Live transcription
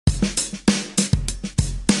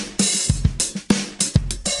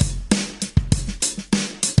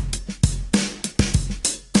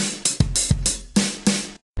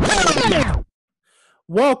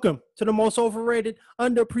Welcome to the most overrated,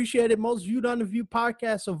 underappreciated, most viewed, underviewed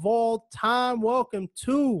podcast of all time. Welcome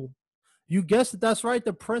to, you guessed it, that's right,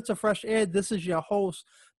 the Prince of Fresh Air. This is your host,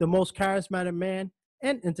 the most charismatic man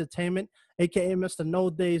in entertainment, aka Mr. No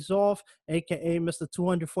Days Off, aka Mr.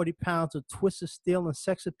 240 pounds of twisted steel and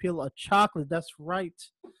sex appeal of chocolate. That's right.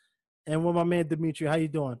 And with my man Dimitri, how you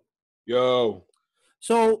doing? Yo,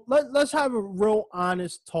 So let's have a real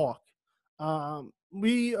honest talk.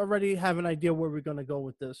 We already have an idea where we're going to go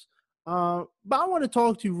with this. But I want to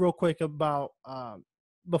talk to you real quick about,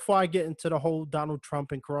 before I get into the whole Donald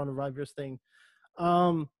Trump and coronavirus thing.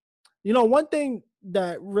 Um, one thing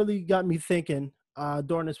that really got me thinking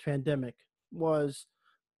during this pandemic was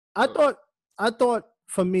I thought, I thought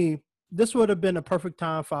for me, this would have been a perfect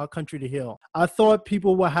time for our country to heal. I thought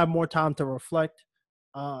people would have more time to reflect,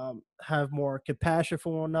 have more compassion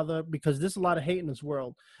for one another, because there's a lot of hate in this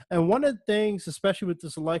world. And one of the things, especially with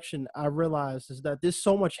this election, I realized is that there's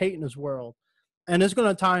so much hate in this world. And it's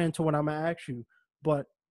going to tie into what I'm going to ask you. But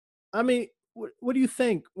I mean, what do you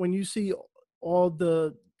think when you see all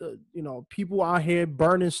the people out here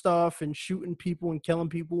burning stuff and shooting people and killing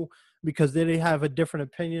people because they have a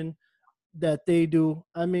different opinion that they do?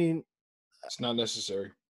 I mean, it's not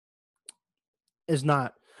necessary. it's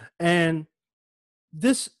not. And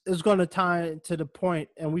this is going to tie to the point,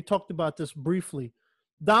 and we talked about this briefly.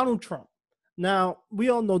 Donald Trump. Now, we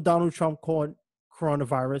all know Donald Trump caught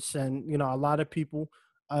coronavirus, and a lot of people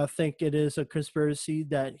think it is a conspiracy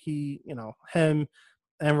that him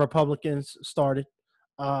and Republicans started.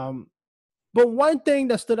 But one thing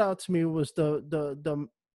that stood out to me was the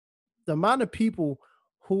amount of people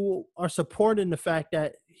who are supporting the fact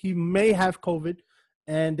that he may have COVID,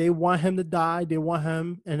 and they want him to die. They want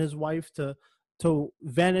him and his wife to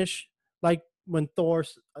vanish, like when Thor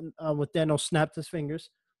with Thanos snapped his fingers,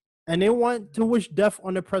 and they want to wish death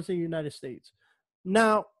on the president of the United States.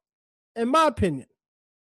 Now, in my opinion,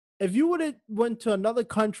 if you would have went to another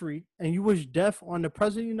country and you wish death on the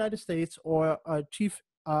president of the United States or a chief,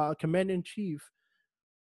 commander in chief,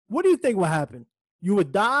 what do you think would happen? You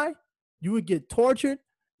would die. You would get tortured.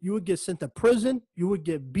 You would get sent to prison. You would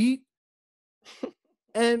get beat.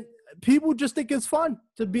 And people just think it's fun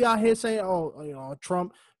to be out here saying, "Oh,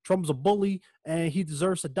 Trump's a bully and he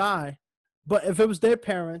deserves to die." But if it was their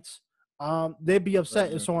parents, they'd be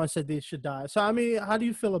upset if someone said they should die. So I mean, how do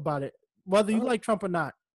you feel about it, whether you like Trump or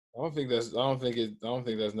not? I don't think that's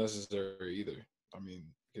necessary either. I mean,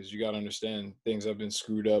 because you got to understand things have been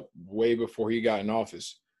screwed up way before he got in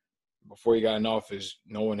office. Before he got in office,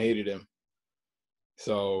 no one hated him.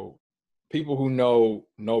 So people who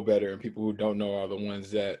know better, and people who don't know are the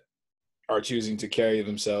ones that are choosing to carry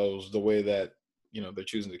themselves the way that they're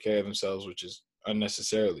choosing to carry themselves, which is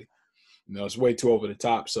unnecessarily. It's way too over the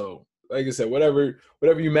top. So, like I said, whatever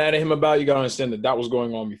you mad at him about, you gotta understand that was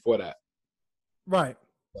going on before that. Right.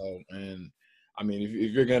 So, and I mean,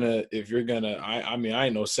 if you're gonna, I mean, I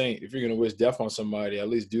ain't no saint. If you're gonna wish death on somebody, at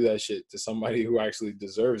least do that shit to somebody who actually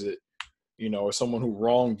deserves it, or someone who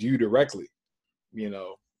wronged you directly,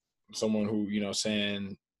 someone who,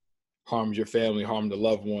 saying harmed your family, harmed a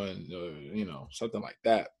loved one, something like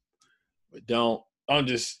that. But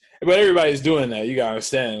but everybody's doing that. You gotta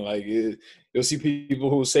understand, like, you'll see people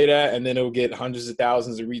who say that, and then it'll get hundreds of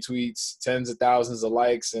thousands of retweets, tens of thousands of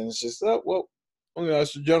likes, and it's just,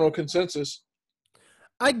 that's the general consensus.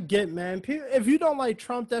 I get, man. If you don't like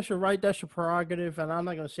Trump, that's your right. That's your prerogative, and I'm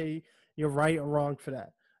not gonna say you're right or wrong for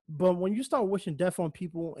that. But when you start wishing death on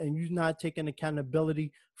people and you're not taking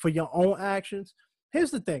accountability for your own actions,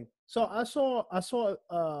 here's the thing. So I saw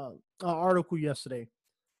an article yesterday.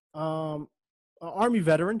 An Army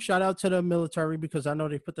veteran. Shout out to the military, because I know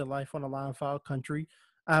they put their life on the line for our country.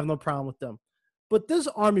 I have no problem with them. But this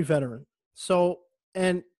Army veteran.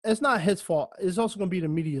 And it's not his fault. It's also going to be the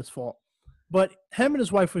media's fault. But him and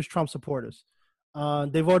his wife was Trump supporters.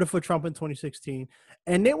 They voted for Trump in 2016,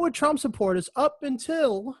 and they were Trump supporters up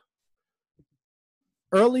until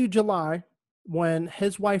early July, when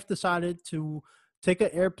his wife decided to take an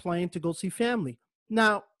airplane to go see family.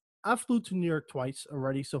 Now, I flew to New York twice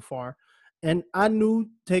already so far, and I knew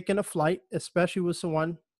taking a flight, especially with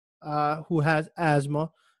someone who has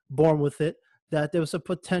asthma, born with it, that there was a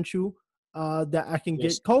potential that I can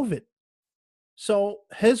get COVID. So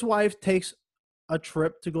his wife takes a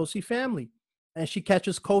trip to go see family, and she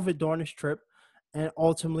catches COVID during this trip, and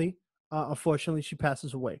ultimately, unfortunately, she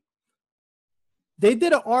passes away. They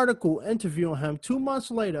did an article interviewing him 2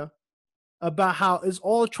 months later about how it's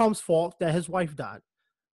all Trump's fault that his wife died.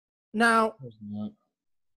 Now,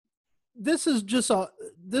 this is just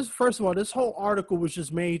first of all, this whole article was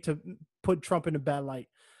just made to put Trump in a bad light.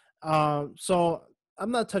 So I'm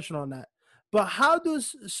not touching on that. But how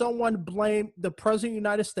does someone blame the president of the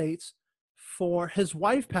United States for his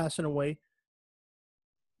wife passing away?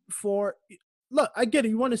 For look, I get it.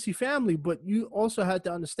 You want to see family, but you also had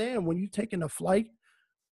to understand when you're taking a flight,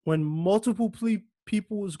 when multiple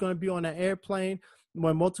people is going to be on an airplane,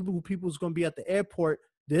 when multiple people is going to be at the airport,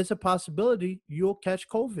 there's a possibility you'll catch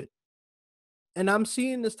COVID. And I'm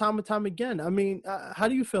seeing this time and time again. I mean, how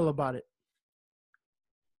do you feel about it?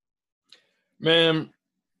 Man,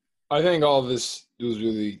 I think all of this was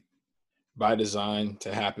really by design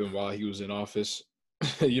to happen while he was in office.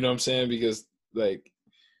 You know what I'm saying? Because like,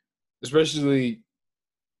 especially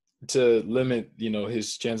to limit,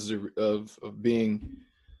 his chances of being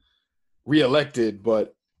reelected,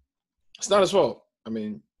 but it's not his fault. I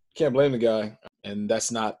mean, you can't blame the guy, and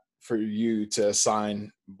that's not for you to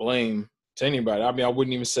assign blame to anybody. I mean, I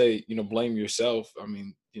wouldn't even say, blame yourself. I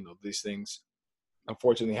mean, these things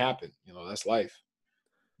unfortunately happen. That's life.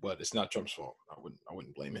 But it's not Trump's fault. I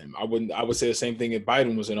wouldn't blame him. I would say the same thing if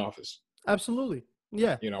Biden was in office. Absolutely.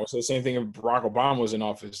 Yeah. I would say the same thing if Barack Obama was in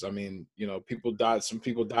office. I mean, people died. Some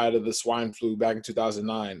people died of the swine flu back in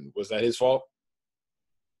 2009. Was that his fault?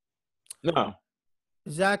 No.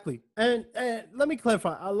 Exactly. And let me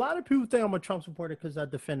clarify. A lot of people think I'm a Trump supporter because I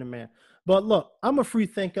defend the man. But look, I'm a free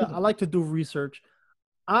thinker. I like to do research.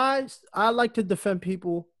 I like to defend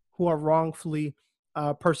people who are wrongfully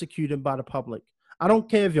persecuted by the public. I don't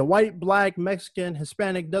care if you're white, black, Mexican,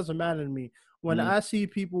 Hispanic, doesn't matter to me. When I see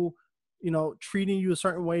people, treating you a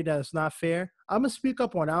certain way that's not fair, I'm going to speak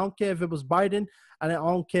up on it. I don't care if it was Biden. And I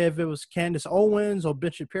don't care if it was Candace Owens or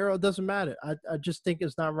Ben Shapiro. It doesn't matter. I just think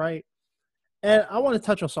it's not right. And I want to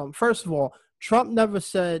touch on something. First of all, Trump never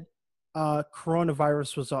said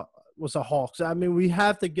coronavirus was a hoax. I mean, we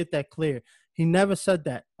have to get that clear. He never said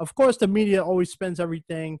that. Of course, the media always spins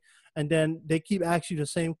everything, and then they keep asking you the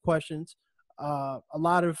same questions. A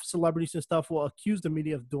lot of celebrities and stuff will accuse the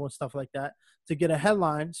media of doing stuff like that to get a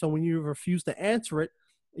headline. So when you refuse to answer it,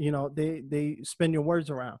 they spin your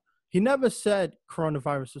words around. He never said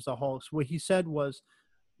coronavirus was a hoax. What he said was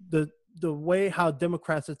the way how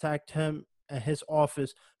Democrats attacked him and his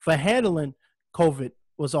office for handling COVID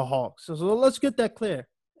was a hoax. So let's get that clear.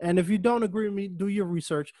 And if you don't agree with me, do your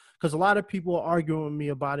research, because a lot of people are arguing with me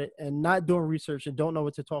about it and not doing research and don't know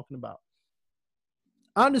what they're talking about.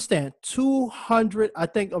 I understand I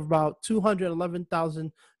think about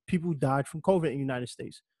 211,000 people died from COVID in the United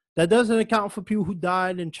States. That doesn't account for people who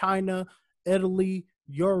died in China, Italy,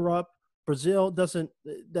 Europe, Brazil.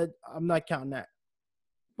 I'm not counting that.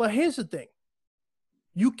 But here's the thing.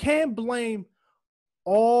 You can't blame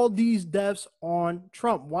all these deaths on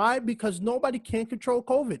Trump. Why? Because nobody can control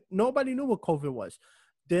COVID. Nobody knew what COVID was.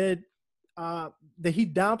 Did he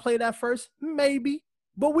downplay that first? Maybe,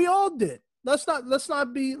 but we all did. Let's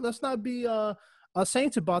not be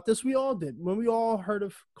saints about this. We all did. When we all heard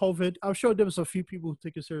of COVID, I'm sure there was a few people who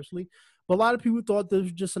took it seriously, but a lot of people thought this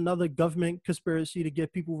was just another government conspiracy to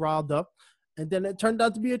get people riled up, and then it turned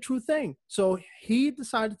out to be a true thing. So he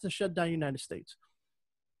decided to shut down the United States.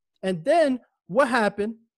 And then what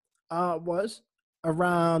happened was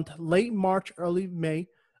around late March, early May,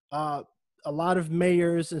 a lot of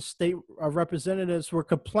mayors and state representatives were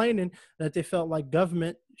complaining that they felt like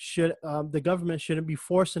the government shouldn't be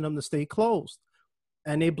forcing them to stay closed.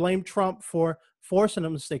 And they blamed Trump for forcing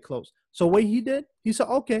them to stay closed. So what he did, he said,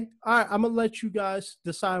 okay, all right, I'm going to let you guys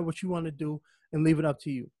decide what you want to do and leave it up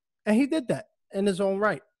to you. And he did that in his own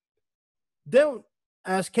right. Then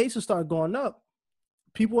as cases started going up,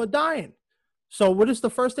 people are dying. So what is the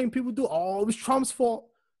first thing people do? Oh, it was Trump's fault.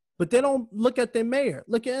 But they don't look at their mayor.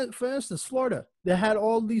 Look at, for instance, Florida. They had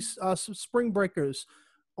all these spring breakers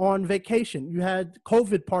on vacation. You had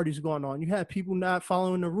COVID parties going on. You had people not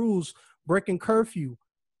following the rules, breaking curfew.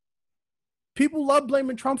 People love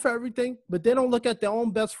blaming Trump for everything, but they don't look at their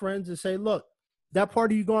own best friends and say, look, that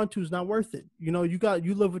party you're going to is not worth it. You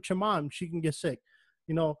live with your mom. She can get sick.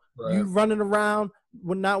 Right. You running around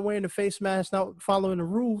with not wearing a face mask, not following the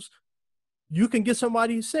rules, you can get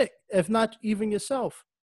somebody sick, if not even yourself.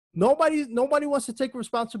 Nobody wants to take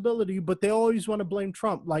responsibility, but they always want to blame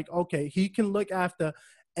Trump. Like, okay, he can look after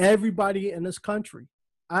everybody in this country.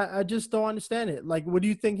 I just don't understand it. Like, what do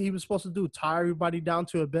you think he was supposed to do? Tie everybody down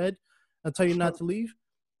to a bed and tell you not to leave?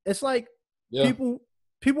 It's like people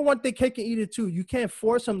want their cake and eat it too. You can't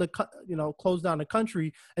force him to, close down the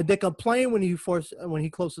country, and they complain when he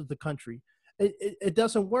closes the country. It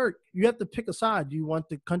doesn't work. You have to pick a side. Do you want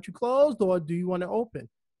the country closed or do you want it open?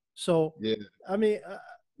 So, I mean,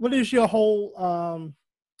 what is your whole?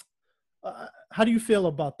 How do you feel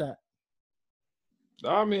about that?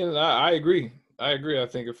 I mean, I agree. I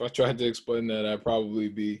think if I tried to explain that, I'd probably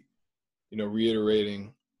be,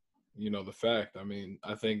 reiterating the fact. I mean,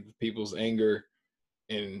 I think people's anger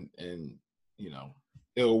and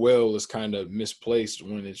ill will is kind of misplaced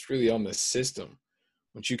when it's really on the system.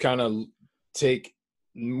 Once you kind of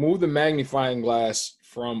move the magnifying glass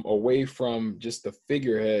from away from just the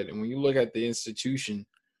figurehead, and when you look at the institution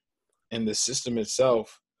and the system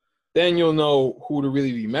itself, then you'll know who to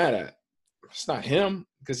really be mad at. It's not him,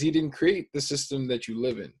 because he didn't create the system that you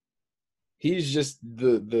live in. He's just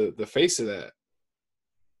the face of that.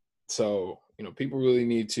 So, people really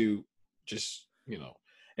need to just,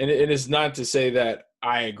 and it's not to say that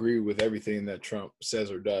I agree with everything that Trump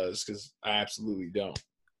says or does, because I absolutely don't.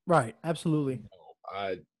 Right. Absolutely.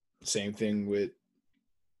 Same thing with,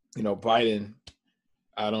 Biden.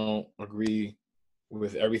 I don't agree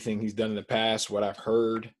with everything he's done in the past, what I've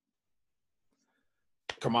heard.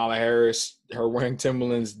 Kamala Harris, her wearing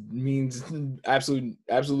Timberlands means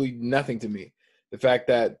absolutely nothing to me. The fact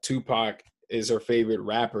that Tupac is her favorite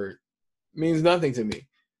rapper means nothing to me.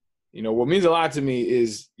 What means a lot to me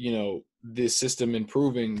is, this system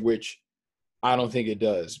improving, which I don't think it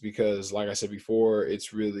does, because like I said before,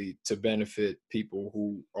 it's really to benefit people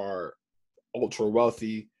who are ultra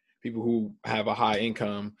wealthy, people who have a high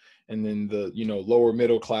income, and then the, lower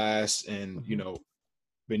middle class and,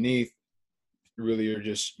 beneath really are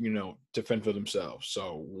just, to fend for themselves.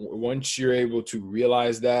 So once you're able to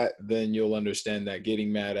realize that, then you'll understand that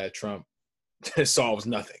getting mad at Trump solves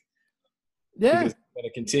nothing. Yeah. Because it's going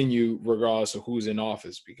to continue regardless of who's in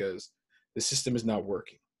office, because the system is not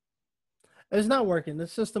working. It's not working. The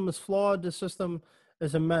system is flawed. The system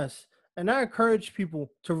is a mess. And I encourage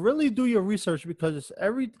people to really do your research, because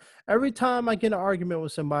every time I get an argument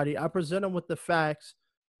with somebody, I present them with the facts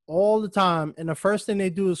all the time. And the first thing they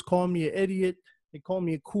do is call me an idiot. They call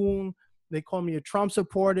me a coon. They call me a Trump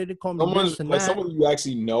supporter. They call me this and that. Someone you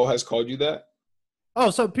actually know has called you that? Oh,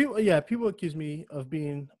 so people accuse me of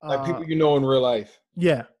being like people you know in real life.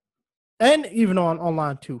 Yeah. And even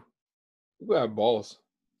online too. People have balls.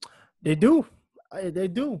 They do. They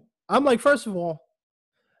do. I'm like, first of all,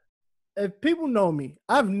 if people know me,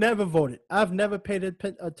 I've never voted. I've never paid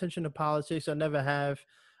attention to politics. I never have.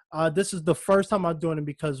 This is the first time I'm doing it,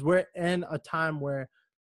 because we're in a time where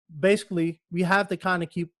basically we have to kind of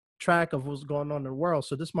keep track of what's going on in the world.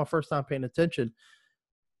 So this is my first time paying attention.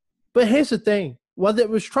 But here's the thing. Whether it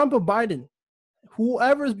was Trump or Biden,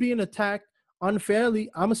 whoever's being attacked unfairly,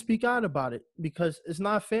 I'm going to speak out about it, because it's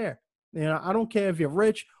not fair. I don't care if you're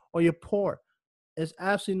rich or you're poor. It's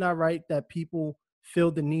absolutely not right that people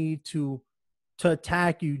feel the need to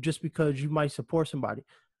attack you just because you might support somebody.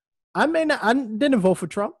 I didn't vote for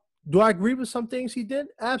Trump. Do I agree with some things he did?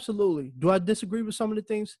 Absolutely. Do I disagree with some of the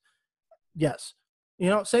things? Yes.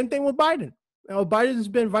 Same thing with Biden. Biden's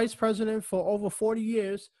been vice president for over 40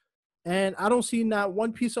 years, and I don't see not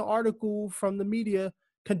one piece of article from the media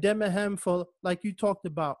condemning him for, like you talked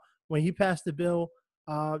about, when he passed the bill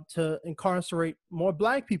to incarcerate more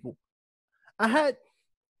black people. I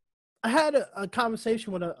had a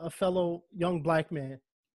conversation with a fellow young black man,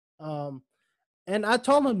 and I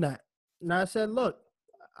told him that. And I said, look,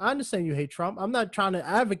 I understand you hate Trump. I'm not trying to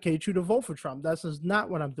advocate you to vote for Trump. That's just not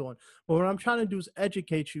what I'm doing. But what I'm trying to do is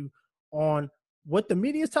educate you on what the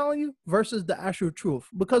media is telling you versus the actual truth.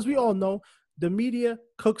 Because we all know the media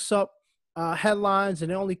cooks up headlines, and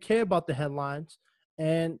they only care about the headlines.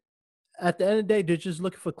 And at the end of the day, they're just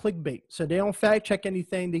looking for clickbait. So they don't fact check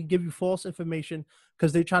anything. They give you false information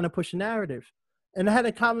because they're trying to push a narrative. And I had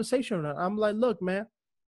a conversation with them. I'm like, look, man,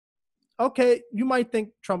 okay, you might think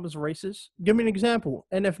Trump is racist. Give me an example.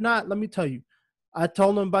 And if not, let me tell you. I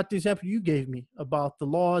told them about the example you gave me about the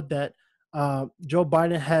law that Joe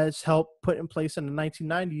Biden has helped put in place in the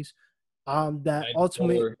 1990s that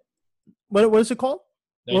ultimately, what is it called?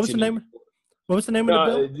 What was the name? What was the name of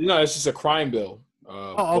the bill? No, it's just a crime bill.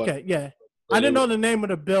 Okay, yeah. I didn't know the name of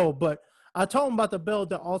the bill, but I told him about the bill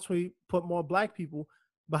that ultimately put more black people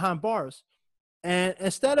behind bars. And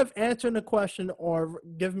instead of answering the question or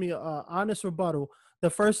give me an honest rebuttal, the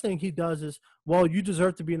first thing he does is, well, you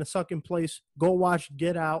deserve to be in a sucking place. Go watch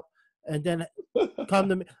Get Out and then come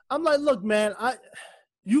to me. I'm like, look, man,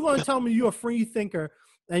 you going to tell me you're a free thinker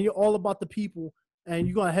and you're all about the people and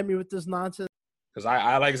you're going to hit me with this nonsense? Because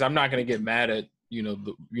I'm not going to get mad at,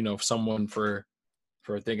 someone for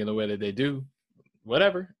thinking the way that they do.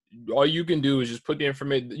 Whatever. All you can do is just put the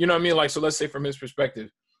information, you know what I mean? Like, so let's say from his perspective,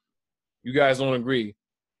 you guys don't agree.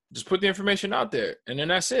 Just put the information out there, and then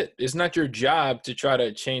that's it. It's not your job to try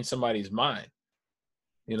to change somebody's mind.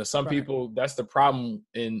 Some people, that's the problem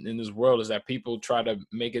in this world, is that people try to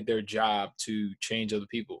make it their job to change other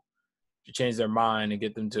people, to change their mind and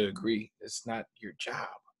get them to agree. It's not your job.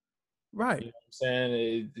 Right. You know what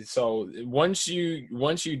I'm saying? So once you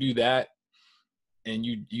do that, and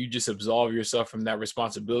you just absolve yourself from that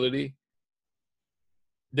responsibility,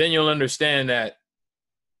 then you'll understand that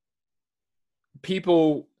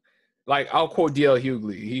people, like, I'll quote DL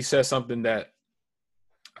Hughley. He says something that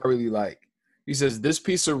I really like. He says, this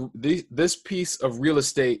piece of real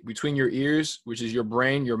estate between your ears, which is your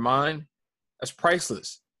brain, your mind, that's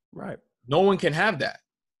priceless. Right. No one can have that.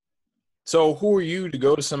 So who are you to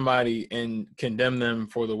go to somebody and condemn them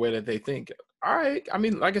for the way that they think? All right. I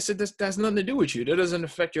mean, like I said, that's nothing to do with you. That doesn't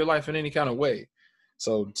affect your life in any kind of way.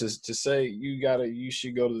 So to say you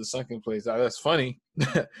should go to the sunken place, that's funny,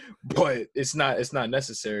 but it's not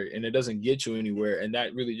necessary, and it doesn't get you anywhere. And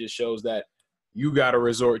that really just shows that you got to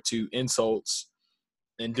resort to insults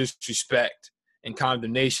and disrespect and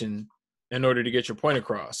condemnation in order to get your point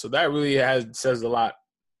across. So that really says a lot.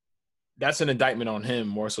 That's an indictment on him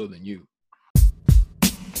more so than you.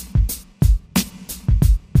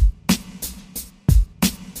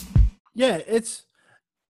 Yeah, it's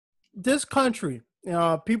this country.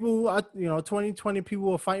 People, 2020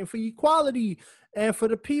 people are fighting for equality and for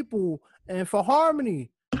the people and for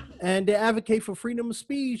harmony, and they advocate for freedom of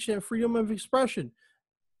speech and freedom of expression.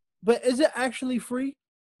 But is it actually free?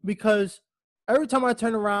 Because every time I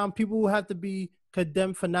turn around, people have to be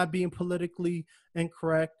condemned for not being politically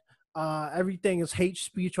incorrect. Everything is hate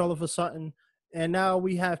speech all of a sudden. And now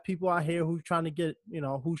we have people out here who's trying to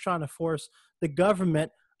who's trying to force the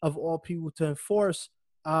government of all people to enforce,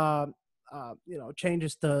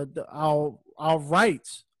 changes to our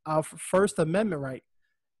rights, our First Amendment right.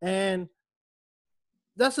 And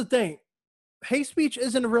that's the thing. Hate speech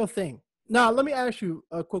isn't a real thing. Now, let me ask you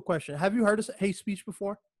a quick question. Have you heard of hate speech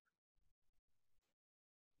before?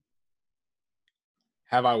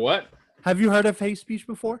 Have I what? Have you heard of hate speech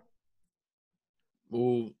before?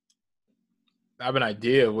 Well, I have an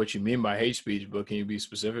idea of what you mean by hate speech, but can you be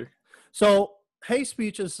specific? So hate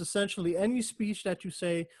speech is essentially any speech that you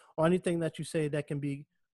say or anything that you say that can be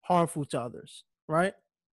harmful to others, right?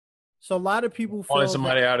 So a lot of people feel Calling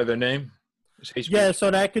somebody out of their name? Hate speech. Yeah, so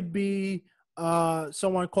that could be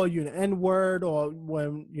someone call you an N-word, or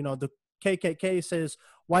when the KKK says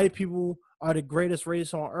white people are the greatest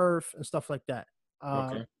race on earth and stuff like that.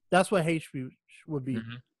 Okay. That's what hate speech would be.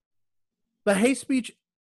 Mm-hmm. But hate speech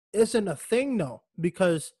isn't a thing, though,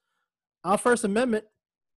 because our First Amendment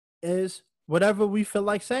is whatever we feel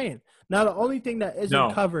like saying. Now, the only thing that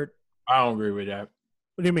isn't covered. I don't agree with that.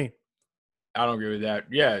 What do you mean? I don't agree with that.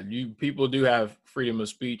 Yeah, people do have freedom of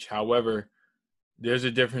speech. However, there's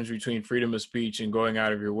a difference between freedom of speech and going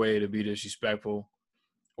out of your way to be disrespectful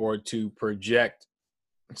or to project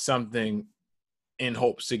something in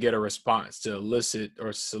hopes to get a response, to elicit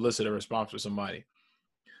or solicit a response from somebody.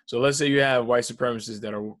 So let's say you have white supremacists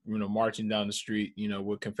that are, marching down the street,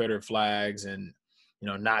 with Confederate flags and,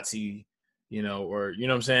 Nazi, or,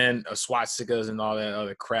 what I'm saying, swastikas and all that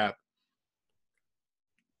other crap.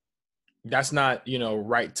 That's not,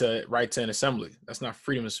 right to an assembly. That's not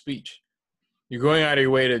freedom of speech. You're going out of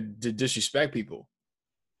your way to disrespect people.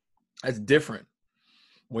 That's different.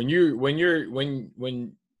 When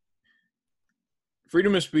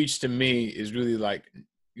freedom of speech to me is really like,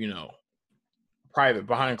 private,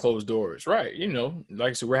 behind closed doors, right? Like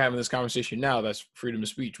I said, we're having this conversation now. That's freedom of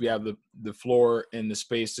speech. We have the floor and the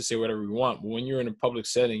space to say whatever we want. But when you're in a public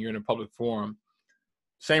setting, you're in a public forum,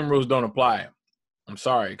 same rules don't apply. I'm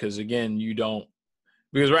sorry, because again,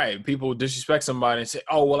 right, people disrespect somebody and say,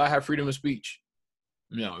 "Oh, well, I have freedom of speech."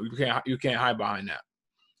 You can't hide behind that,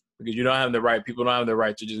 because you don't have the right. People don't have the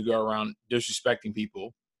right to just go around disrespecting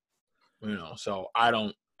people. So I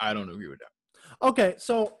don't agree with that. Okay,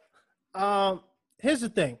 so here's the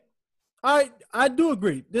thing. I do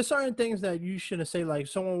agree. There's certain things that you shouldn't say. Like,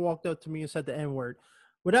 someone walked up to me and said the N-word.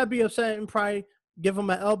 Would that be upsetting? Probably give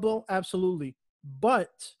them an elbow? Absolutely.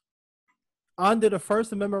 But under the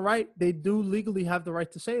First Amendment right, they do legally have the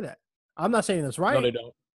right to say that. I'm not saying that's right. No, they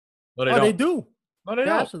don't. No, they don't. They do. No, they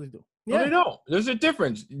don't. Absolutely do. Yeah. No, they don't. There's a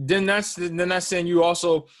difference. Then that's saying you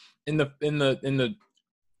also in the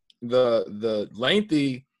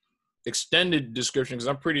lengthy extended description, because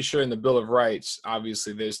I'm pretty sure in the Bill of Rights,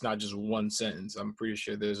 obviously there's not just one sentence. I'm pretty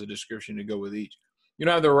sure there's a description to go with each. You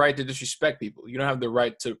don't have the right to disrespect people. You don't have the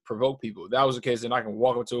right to provoke people. If that was the case, then I can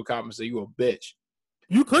walk up to a cop and say, "You a bitch."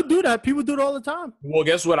 You could do that. People do it all the time. Well,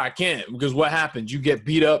 guess what? I can't, because what happens? You get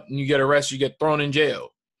beat up and you get arrested. You get thrown in jail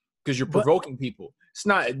because you're provoking people. It's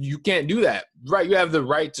not. You can't do that, right? You have the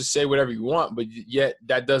right to say whatever you want, but yet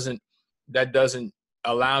that doesn't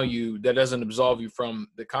allow you. That doesn't absolve you from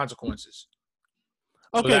the consequences.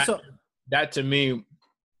 Okay, so that to me,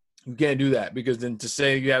 you can't do that, because then to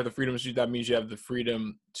say you have the freedom of speech, that means you have the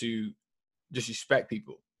freedom to disrespect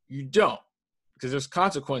people. You don't, because there's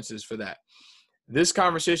consequences for that. This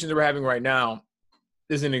conversation that we're having right now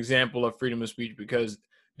is an example of freedom of speech because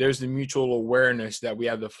there's the mutual awareness that we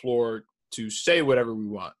have the floor to say whatever we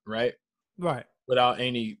want, right? Right. Without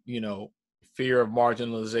any, fear of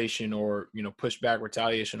marginalization or, pushback,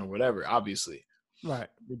 retaliation or whatever, obviously. Right.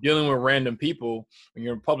 You're dealing with random people when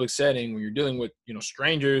you're in a public setting, when you're dealing with,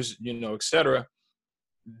 strangers, et cetera.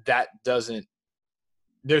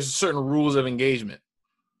 There's certain rules of engagement.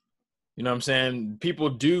 You know what I'm saying?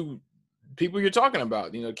 People you're talking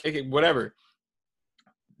about, whatever.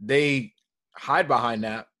 They hide behind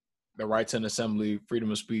that, the rights and assembly,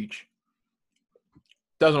 freedom of speech.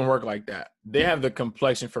 Doesn't work like that. They have the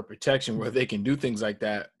complexion for protection where they can do things like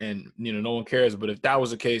that and, no one cares. But if that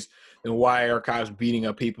was the case, then why are cops beating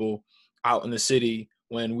up people out in the city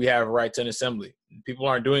when we have rights and assembly? People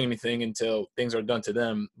aren't doing anything until things are done to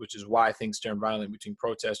them, which is why things turn violent between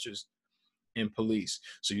protesters and police.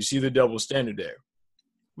 So you see the double standard there.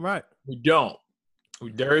 Right. We don't.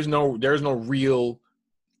 There is no real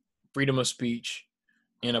freedom of speech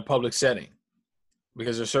in a public setting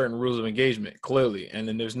because there's certain rules of engagement, clearly. And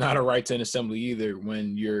then there's not a right to an assembly either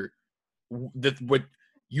when what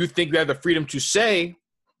you think you have the freedom to say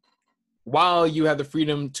while you have the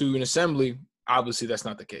freedom to an assembly. Obviously, that's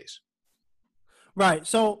not the case. Right.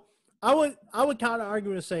 So I would counter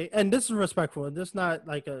argue and say, and this is respectful, this is not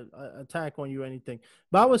like a attack on you or anything,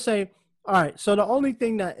 but I would say, all right, so the only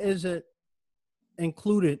thing that isn't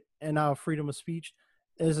included in our freedom of speech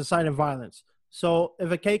is inciting violence. So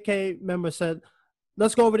if a KK member said,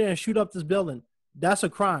 let's go over there and shoot up this building, that's a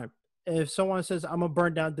crime. If someone says, I'm going to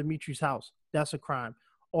burn down Dimitri's house, that's a crime.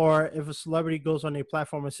 Or if a celebrity goes on their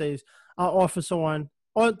platform and says, I'll offer someone,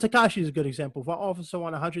 or Tekashi is a good example. If I offer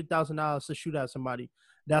someone $100,000 to shoot at somebody,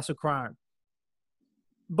 that's a crime.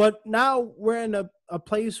 But now we're in a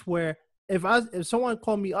place where if someone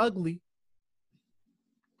called me ugly,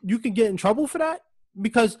 you can get in trouble for that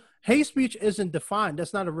because hate speech isn't defined.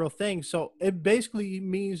 That's not a real thing. So it basically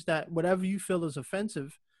means that whatever you feel is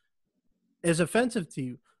offensive to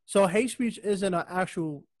you. So hate speech isn't an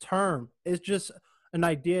actual term. It's just an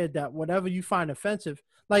idea that whatever you find offensive,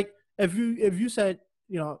 like if you said,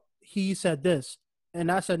 he said this,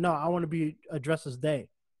 and I said, no, I want to be addressed as they.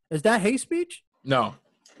 Is that hate speech? No.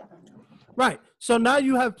 Right. So now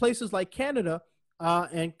you have places like Canada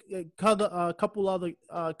and a couple other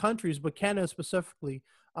countries, but Canada specifically,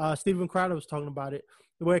 Steven Crowder was talking about it,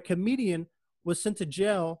 where a comedian was sent to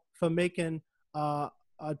jail for making a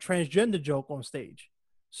transgender joke on stage.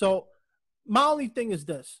 So my only thing is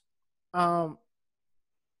this.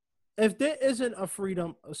 If there isn't a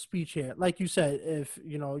freedom of speech here, like you said, if,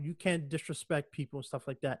 you can't disrespect people and stuff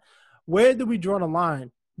like that, where do we draw the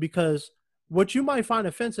line? Because what you might find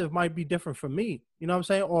offensive might be different from me. You know what I'm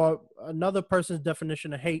saying? Or another person's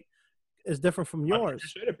definition of hate is different from yours.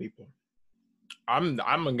 People. I'm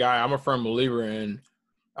a guy, I'm a firm believer in,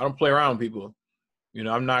 I don't play around with people.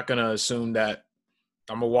 I'm not going to assume that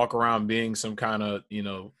I'm going to walk around being some kind of,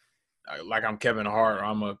 like I'm Kevin Hart or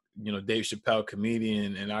I'm a, Dave Chappelle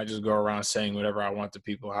comedian and I just go around saying whatever I want to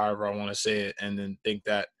people, however I want to say it, and then think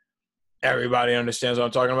that everybody understands what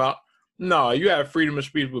I'm talking about. No, you have freedom of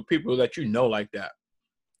speech with people that like that.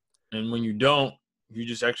 And when you don't, you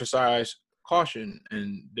just exercise caution,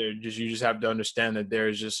 and you just have to understand that there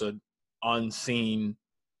is just an unseen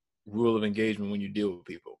rule of engagement when you deal with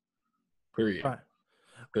people. Period. Right.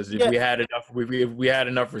 Because if we had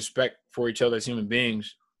enough respect for each other as human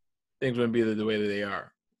beings, things wouldn't be the way that they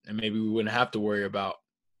are, and maybe we wouldn't have to worry about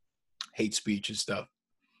hate speech and stuff.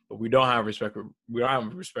 But we don't have respect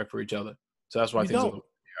for each other, so that's why things are.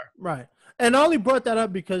 Right. And I only brought that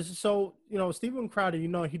up because, Steven Crowder,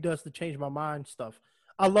 he does the Change My Mind stuff.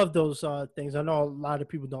 I love those things. I know a lot of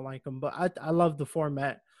people don't like them, but I love the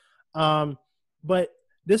format. But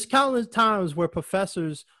there's countless times where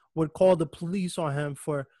professors would call the police on him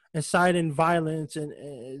for inciting violence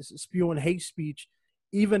and spewing hate speech,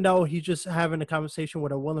 even though he's just having a conversation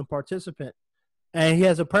with a willing participant and he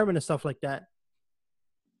has a permit and stuff like that.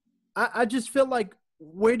 I just feel like,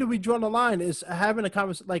 where do we draw the line? Is having a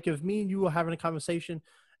conversation, like if me and you are having a conversation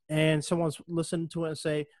and someone's listening to it and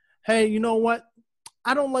say, hey, you know what?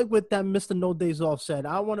 I don't like what that Mr. No Days Off said.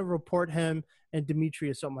 I want to report him and Dimitri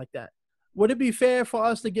or something like that. Would it be fair for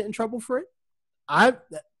us to get in trouble for it? I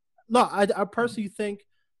personally think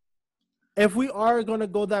if we are going to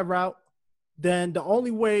go that route, then the only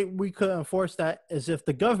way we could enforce that is if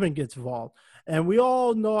the government gets involved. And we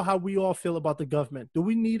all know how we all feel about the government. Do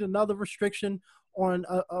we need another restriction on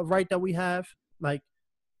a right that we have? Like,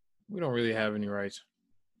 we don't really have any rights,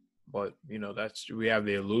 but we have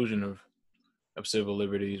the illusion of of civil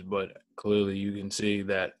liberties, but clearly you can see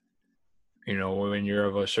that, when you're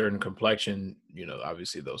of a certain complexion,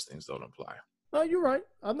 obviously those things don't apply. No, you're right.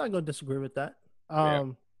 I'm not going to disagree with that. Yeah.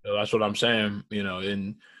 So that's what I'm saying,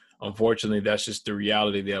 and unfortunately that's just the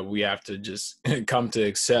reality that we have to just come to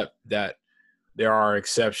accept, that there are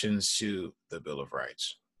exceptions to the Bill of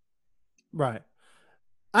Rights. Right.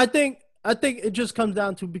 I think it just comes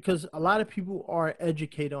down to, because a lot of people are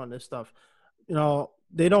educated on this stuff.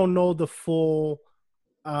 They don't know the full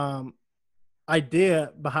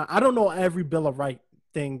idea behind. I don't know every Bill of Rights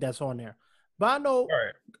thing that's on there, but I know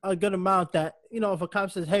a good amount that, if a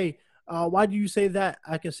cop says, "Hey, why do you say that?"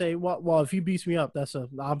 I can say, "Well, if he beats me up,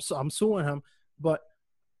 I'm suing him." But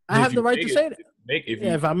I have the right to say that.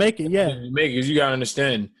 If I make it, yeah. Because you gotta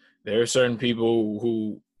understand, there are certain people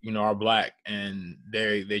who are black, and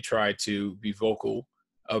they try to be vocal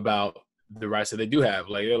about the rights that they do have.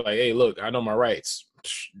 Like, they're like, "Hey, look, I know my rights."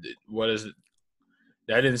 What is it?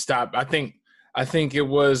 That didn't stop. I think it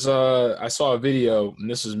was. I saw a video, and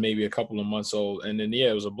this was maybe a couple of months old, and then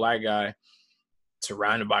it was a black guy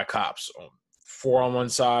surrounded by cops, 4 on one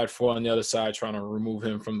side, 4 on the other side, trying to remove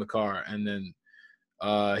him from the car, and then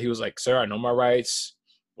he was like, "Sir, I know my rights.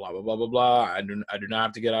 Blah blah blah blah blah. I do not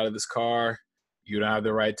have to get out of this car. You don't have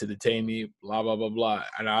the right to detain me. Blah blah blah blah."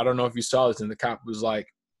 And I don't know if you saw this, and the cop was like,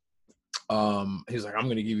 he's like, "I'm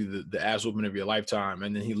going to give you the ass whooping of your lifetime."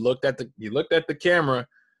 And then he looked at the camera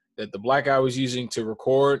that the black guy was using to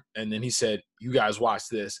record, and then he said, "You guys watch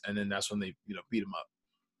this." And then that's when they beat him up.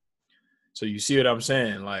 So you see what I'm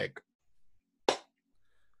saying? Like,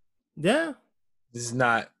 yeah, this is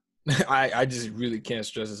not. I just really can't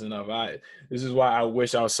stress this enough. This is why I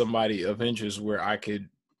wish I was somebody of interest where I could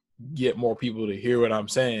get more people to hear what I'm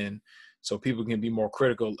saying, so people can be more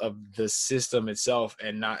critical of the system itself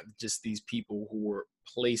and not just these people who were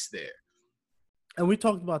placed there. And we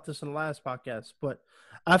talked about this in the last podcast, but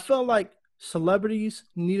I feel like celebrities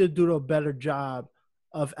need to do a better job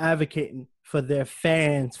of advocating for their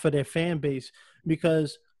fans, for their fan base,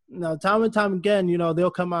 because time and time again,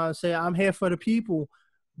 they'll come out and say, "I'm here for the people."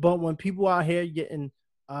 But when people out here getting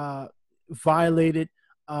violated,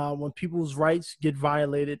 when people's rights get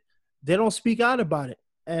violated, they don't speak out about it.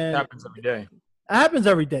 And it happens every day. It happens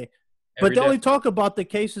every day. But they only talk about the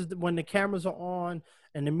cases when the cameras are on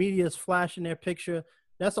and the media is flashing their picture.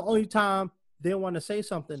 That's the only time they want to say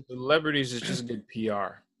something. Celebrities is just good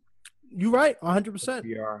PR. You're right, 100%.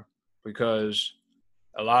 PR, because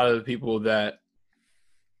a lot of the people that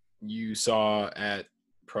you saw at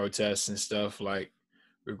protests and stuff, like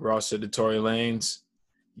Rick Ross said to Tory Lanez,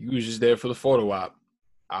 you was just there for the photo op.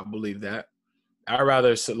 I believe that. I'd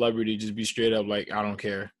rather a celebrity just be straight up like, "I don't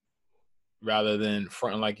care," rather than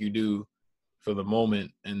fronting like you do for the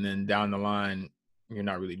moment, and then down the line, you're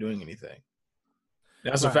not really doing anything.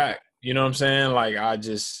 That's a fact. You know what I'm saying? Like, I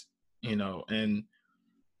just, and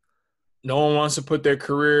no one wants to put their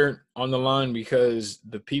career on the line, because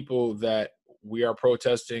the people that we are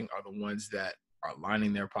protesting are the ones that are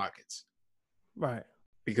lining their pockets. Right.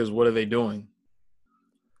 Because what are they doing?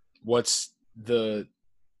 What's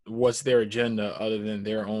their agenda other than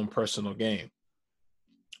their own personal gain?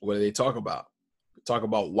 What do they talk about? They talk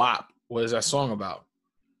about WAP. What is that song about?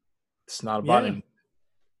 It's not about anything.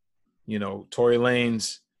 Tory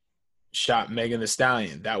Lanez shot Megan Thee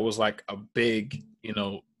Stallion. That was like a big,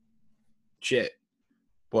 shit.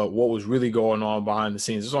 But what was really going on behind the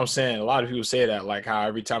scenes? That's what I'm saying. A lot of people say that, like how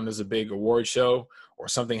every time there's a big award show or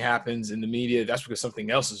something happens in the media, that's because something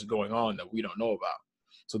else is going on that we don't know about.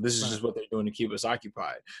 So this is just what they're doing to keep us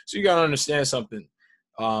occupied. So you got to understand something.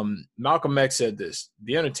 Malcolm X said this: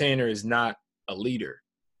 the entertainer is not a leader.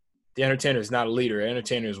 The entertainer is not a leader. An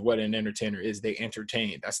entertainer is what an entertainer is. They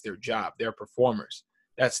entertain. That's their job. They're performers.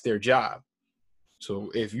 That's their job. So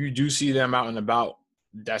if you do see them out and about,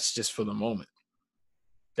 that's just for the moment.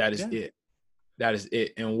 That is it. That is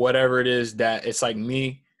it. And whatever it is, that it's like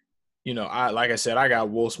me, like I said, I got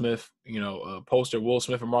Will Smith, a poster of Will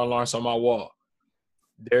Smith and Martin Lawrence on my wall.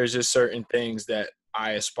 There's just certain things that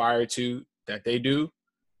I aspire to that they do,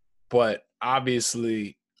 but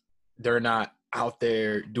obviously they're not out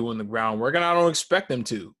there doing the groundwork, and I don't expect them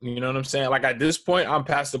to. You know what I'm saying? Like, at this point, I'm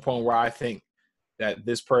past the point where I think that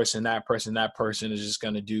this person, that person, that person is just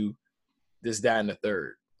going to do this, that, and the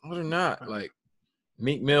third. Well, they're not. Like,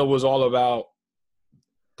 Meek Mill was all about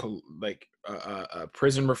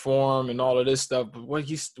prison reform and all of this stuff.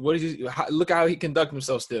 But look how he conducted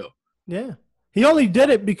himself still. Yeah. He only did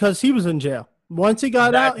it because he was in jail. Once he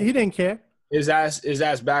got out, he didn't care. His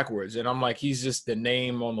ass backwards. And I'm like, he's just the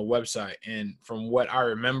name on the website. And from what I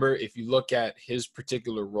remember, if you look at his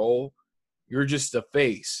particular role, you're just a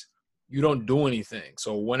face. you don't do anything.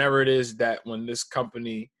 So whenever it is that when this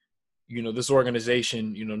company, this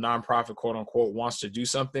organization, nonprofit, quote unquote, wants to do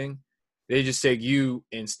something, they just take you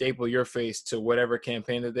and staple your face to whatever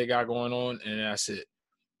campaign that they got going on, and that's it.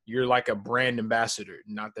 You're like a brand ambassador.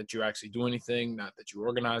 Not that you actually do anything, not that you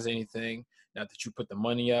organize anything, not that you put the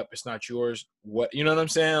money up. It's not yours. What, you know what I'm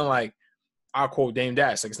saying? Like, I'll quote Dame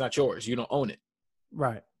Dash, like, it's not yours. You don't own it.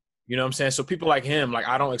 Right. You know what I'm saying? So people like him, like,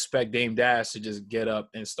 I don't expect Dame Dash to just get up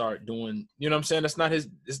and start doing, you know what I'm saying? That's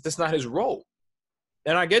not his role.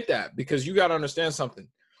 And I get that, because you got to understand something.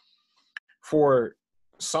 For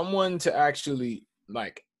someone to actually,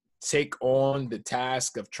 like, take on the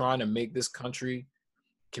task of trying to make this country,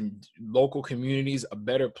 local communities, a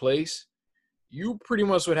better place, you pretty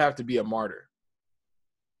much would have to be a martyr,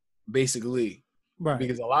 basically. Right.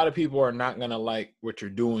 Because a lot of people are not going to like what you're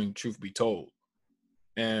doing, truth be told.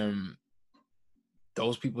 And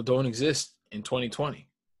those people don't exist in 2020.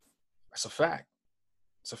 That's a fact.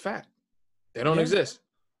 It's a fact. They don't exist.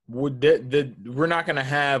 We're not going to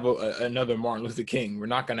have another Martin Luther King. We're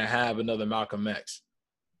not going to have another Malcolm X.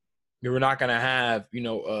 We're not going to have,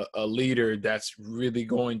 a leader that's really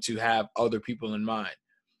going to have other people in mind.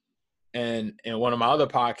 And in one of my other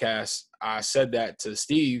podcasts, I said that to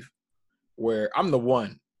Steve, where I'm the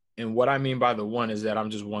one. And what I mean by the one is that I'm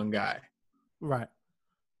just one guy. Right.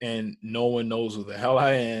 And no one knows who the hell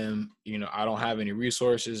I am. I don't have any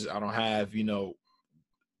resources. I don't have,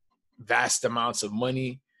 vast amounts of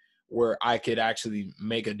money where I could actually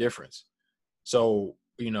make a difference. So,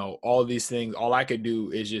 all these things, all I could do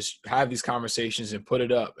is just have these conversations and put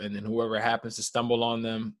it up. And then whoever happens to stumble on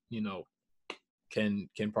them, can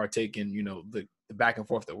partake in, the back and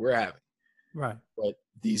forth that we're having. Right. But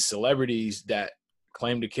these celebrities that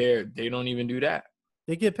claim to care, they don't even do that.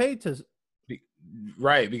 They get paid to.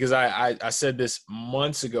 Right. Because I said this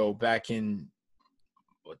months ago, back in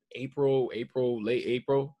late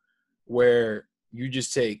April, where you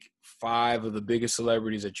just take 5 of the biggest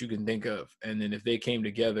celebrities that you can think of, and then if they came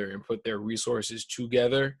together and put their resources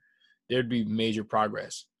together, there'd be major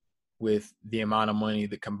progress with the amount of money,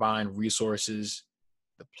 the combined resources,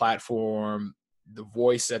 the platform, the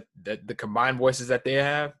voice that the combined voices that they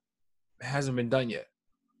have. It hasn't been done yet.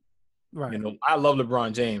 Right. I love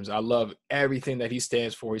LeBron James. I love everything that he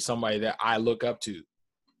stands for. He's somebody that I look up to,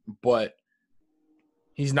 but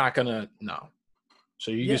he's not gonna, no. So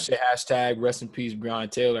you just say hashtag rest in peace Breonna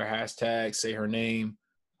Taylor, hashtag say her name,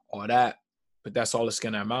 all that, but that's all it's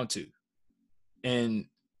gonna amount to. And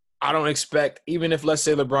I don't expect, even if, let's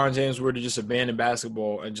say, LeBron James were to just abandon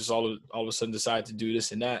basketball and just all of a sudden decide to do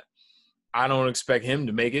this and that, I don't expect him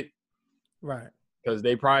to make it. Right. Because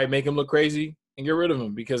they probably make him look crazy and get rid of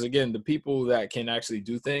him. Because, again, the people that can actually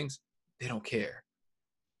do things, they don't care.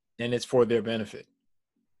 And it's for their benefit.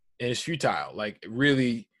 And it's futile. Like,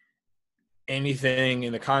 really, anything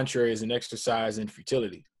in the contrary is an exercise in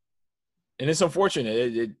futility. And it's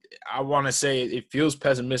unfortunate. I want to say it feels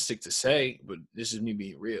pessimistic to say, but this is me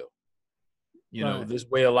being real. This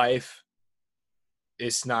way of life,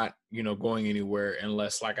 it's not, going anywhere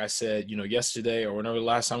unless, like I said, yesterday or whenever the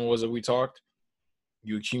last time it was that we talked,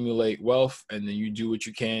 you accumulate wealth and then you do what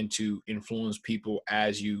you can to influence people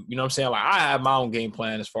as you know what I'm saying? Like, I have my own game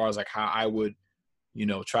plan as far as like how I would,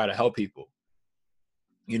 try to help people,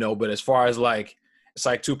 but as far as like, it's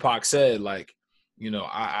like Tupac said, like,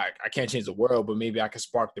 I can't change the world, but maybe I can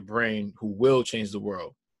spark the brain who will change the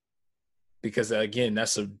world. Because again,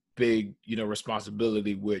 that's a big,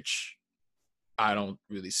 responsibility, which I don't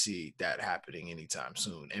really see that happening anytime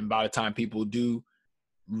soon. And by the time people do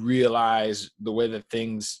realize the way that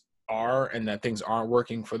things are and that things aren't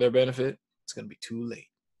working for their benefit, it's going to be too late.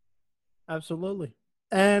 Absolutely.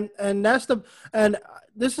 And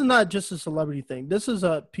this is not just a celebrity thing. This is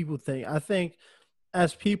a people thing. I think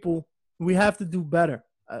as people, we have to do better.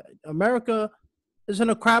 America is in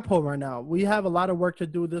a crap hole right now. We have a lot of work to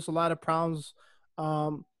do. There's a lot of problems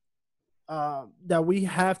that we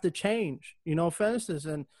have to change, for instance.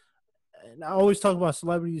 And I always talk about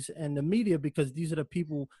celebrities and the media because these are the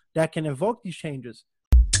people that can invoke these changes.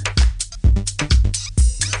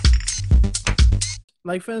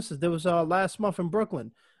 Like, for instance, there was last month in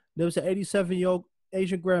Brooklyn, there was an 87-year-old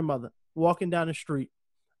Asian grandmother walking down the street,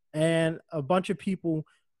 and a bunch of people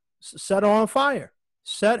set her on fire.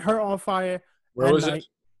 Where was it?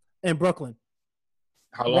 In Brooklyn.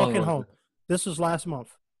 How long walking home. This was last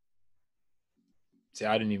month. See,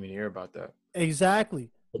 I didn't even hear about that. Exactly.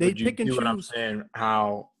 But They pick and choose. What I'm saying,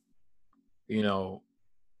 how, that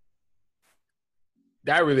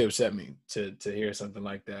really upset me to hear something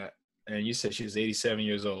like that. And you said she was 87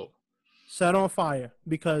 years old. Set on fire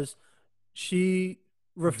because she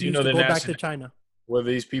refused to go back to China. Were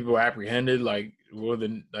these people apprehended? Like, were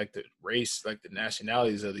the race, like the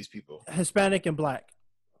nationalities of these people? Hispanic and black.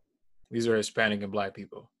 These are Hispanic and black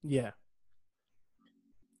people. Yeah.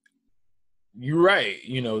 You're right.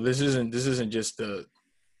 This isn't just a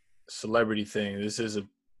celebrity thing. This is a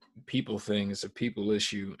people thing. It's a people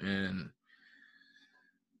issue, and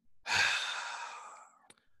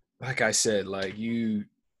like I said,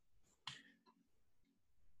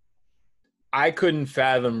 I couldn't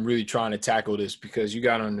fathom really trying to tackle this because you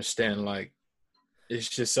got to understand, like, it's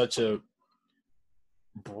just such a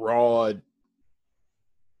broad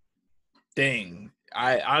thing.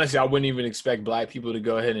 I wouldn't even expect black people to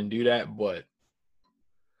go ahead and do that, but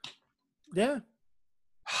yeah,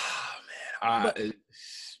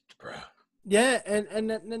 bro. Yeah,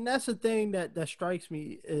 and that's the thing that strikes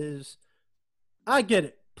me is, I get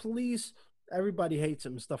it. Police, everybody hates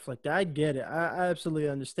them and stuff like that. I get it. I absolutely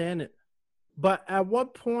understand it. But at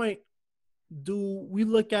what point do we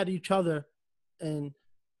look at each other and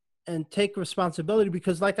take responsibility?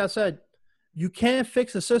 Because, like I said, you can't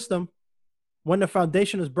fix a system when the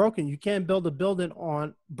foundation is broken. You can't build a building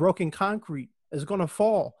on broken concrete. It's going to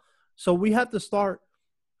fall. So we have to start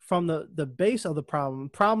from the base of the problem.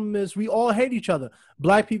 Problem is we all hate each other.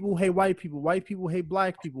 Black people hate white people. White people hate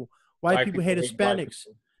black people. White people hate Hispanics.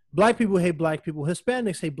 Black people hate black people.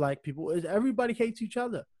 Hispanics hate black people. Everybody hates each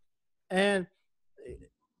other. And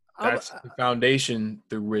that's the foundation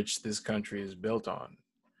through which this country is built on.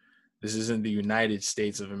 This isn't the United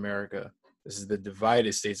States of America. This is the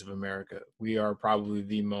divided states of America. We are probably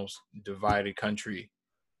the most divided country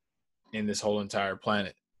in this whole entire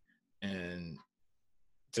planet. And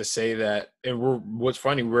to say that, and what's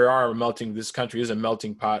funny, this country is a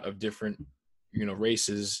melting pot of different,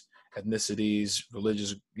 races, ethnicities,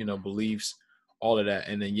 religious, beliefs, all of that.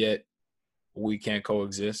 And then yet we can't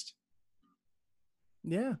coexist.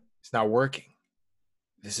 Yeah. It's not working.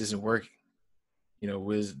 This isn't working.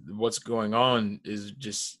 With what's going on is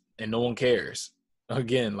just, and no one cares.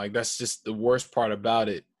 Again, like, that's just the worst part about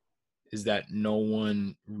it, is that no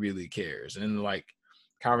one really cares. And like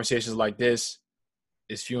conversations like this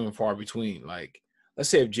is few and far between. Like, let's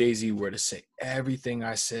say if Jay-Z were to say everything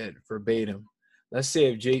I said verbatim. Let's say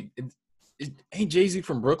if ain't Jay-Z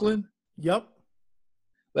from Brooklyn? Yep.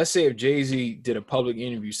 Let's say if Jay-Z did a public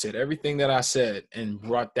interview, said everything that I said, and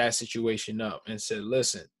brought that situation up and said,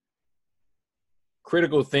 listen,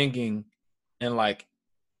 critical thinking and like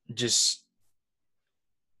just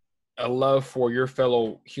a love for your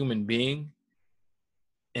fellow human being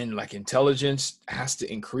and like intelligence has to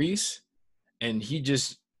increase. And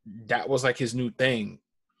that was like his new thing,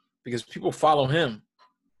 because people follow him.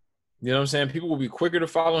 You know what I'm saying? People will be quicker to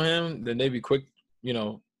follow him than they be quick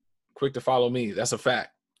to follow me. That's a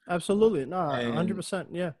fact. Absolutely. No, 100%.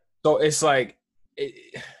 Yeah. So it's like,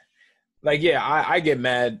 I get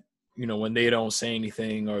mad, when they don't say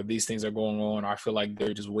anything or these things are going on. I feel like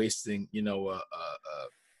they're just wasting,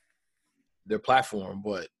 their platform.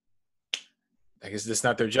 But I guess that's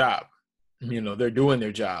not their job. They're doing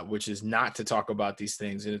their job, which is not to talk about these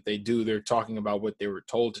things. And if they do, they're talking about what they were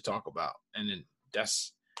told to talk about. And then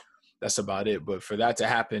that's about it. But for that to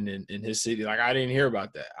happen in his city, like, I didn't hear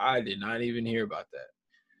about that. I did not even hear about that.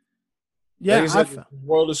 Yeah, the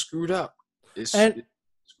world is screwed up. It's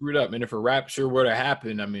screwed up. And if a rapture were to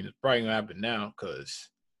happen, I mean, it's probably gonna happen now, because,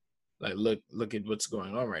 like, look at what's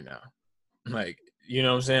going on right now. Like, you know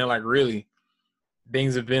what I'm saying? Like, really,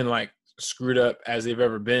 things have been like screwed up as they've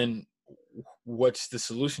ever been. What's the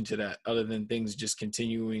solution to that, other than things just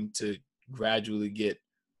continuing to gradually get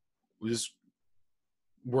just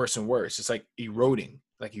worse and worse? It's like erosion.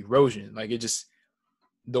 Like, it just,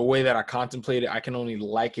 the way that I contemplate it, I can only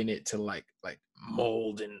liken it to like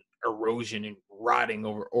mold and erosion and rotting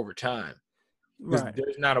over time. Because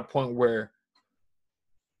there's not a point where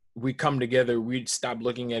we come together, we'd stop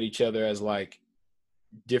looking at each other as like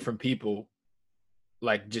different people,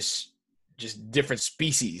 like just different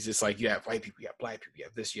species. It's like you have white people, you have black people, you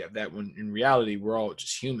have this, you have that. When in reality, we're all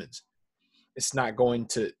just humans. It's not going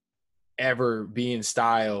to ever be in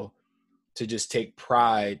style to just take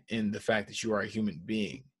pride in the fact that you are a human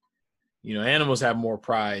being. Animals have more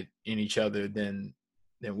pride in each other than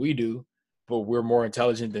we do, but we're more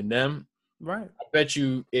intelligent than them. Right. I bet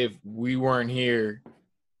you if we weren't here,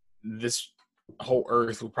 this whole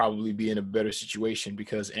earth would probably be in a better situation,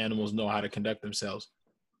 because animals know how to conduct themselves.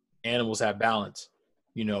 Animals have balance.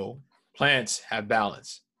 Plants have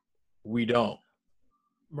balance. We don't.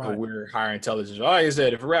 Right. But we're higher intelligence. Like I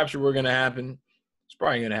said, if a rapture were going to happen, it's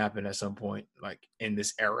probably going to happen at some point, like in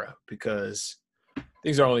this era, because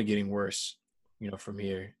things are only getting worse, from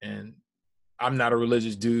here. And I'm not a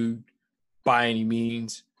religious dude by any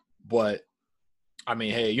means, but I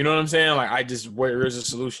mean, hey, you know what I'm saying? Like, where is the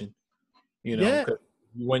solution? You know, Yeah, 'cause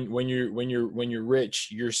when you're rich,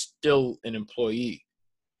 you're still an employee.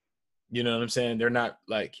 You know what I'm saying? They're not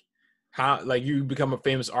like how like you become a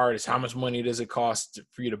famous artist. How much money does it cost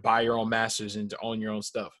for you to buy your own masters and to own your own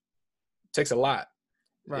stuff? It takes a lot,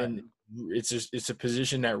 right, and it's a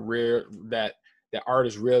position that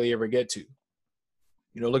artists rarely ever get to.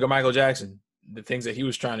 You know, look at Michael Jackson, the things that he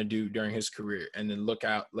was trying to do during his career, and then look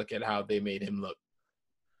at how they made him look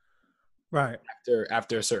right,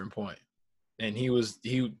 after a certain point. And he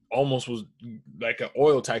almost was like an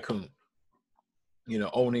oil tycoon, you know,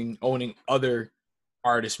 owning other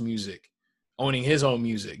artists' music, owning his own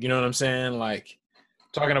music. You know what I'm saying? Like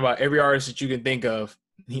talking about every artist that you can think of,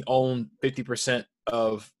 he owned 50%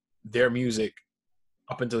 of their music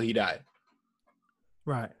up until he died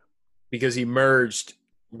right. because he merged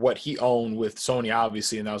what he owned with Sony,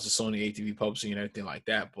 obviously, and that was the Sony ATV publishing and everything like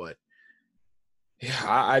that. But yeah,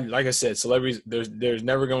 I like I said, celebrities, there's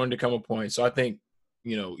never going to come a point. So I think,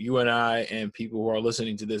 you know, you and I and people who are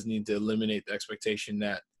listening to this need to eliminate the expectation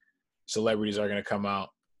that celebrities are going to come out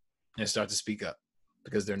and start to speak up,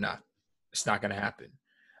 because they're not. It's not going to happen.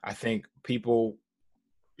 I think people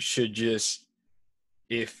should just,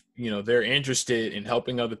 if you know they're interested in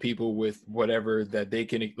helping other people with whatever that they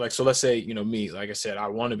can, like, so let's say, you know, me, like I said, I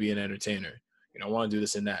want to be an entertainer, you know, I want to do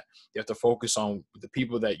this and that. You have to focus on the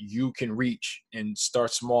people that you can reach and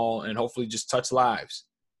start small and hopefully just touch lives.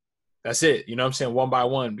 That's it. You know what I'm saying? One by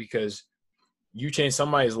one, because you change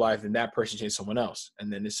somebody's life and that person changed someone else.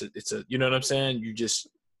 And then it's a, you know what I'm saying? You just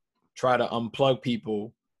try to unplug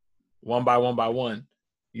people one by one,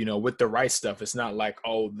 you know, with the right stuff. It's not like,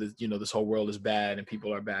 oh, you know, this whole world is bad and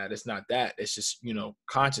people are bad. It's not that. It's just, you know,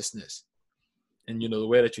 consciousness and, you know, the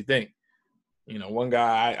way that you think. You know, one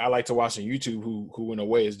guy I like to watch on YouTube who in a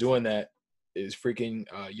way is doing that is freaking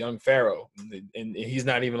Young Pharaoh. And he's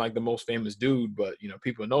not even like the most famous dude, but, you know,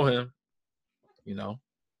 people know him, you know.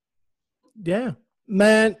 Yeah,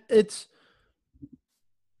 man.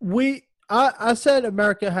 I said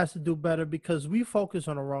America has to do better because we focus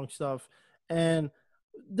on the wrong stuff. And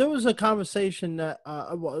there was a conversation that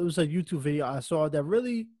well, it was a YouTube video I saw that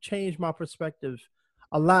really changed my perspective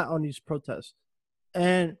a lot on these protests.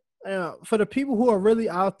 And for the people who are really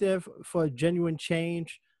out there for genuine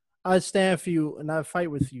change, I stand for you and I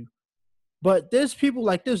fight with you. But there's people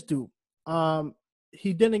like this dude.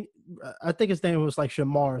 He didn't. I think his name was like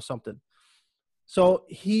Shamar or something. So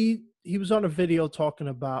he was on a video talking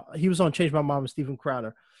about, he was on Change My Mind with Steven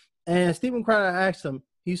Crowder, and Steven Crowder asked him.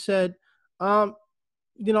 He said, um,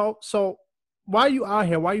 you know, so why are you out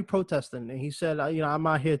here? Why are you protesting? And he said, you know, I'm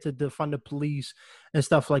out here to defund the police and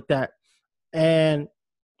stuff like that. And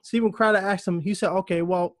Steven Crowder asked him. He said, okay,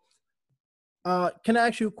 well, can I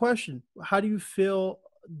ask you a question? How do you feel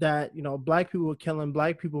that, you know, black people are killing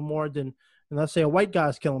black people more than let's say a white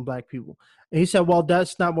guy's killing black people? And he said, well,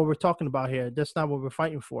 that's not what we're talking about here. That's not what we're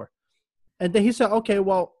fighting for. And then he said, okay,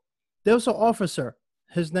 well, there was an officer.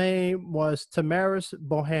 His name was Tamaris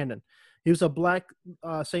Bohannon. He was a black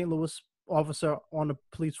St. Louis officer on the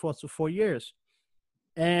police force for 4 years.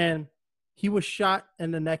 And he was shot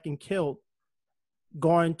in the neck and killed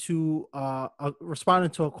going to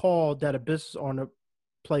responding to a call that a business owner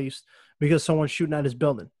placed because someone's shooting at his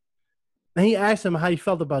building. And he asked him how he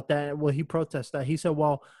felt about that. Well, he protested that. He said,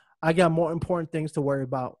 well, I got more important things to worry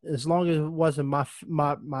about. As long as it wasn't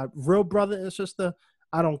my real brother and sister,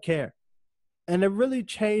 I don't care. And it really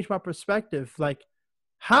changed my perspective. Like,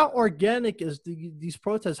 how organic is these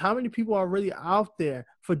protests? How many people are really out there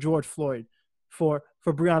for George Floyd, for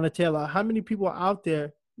Breonna Taylor? How many people are out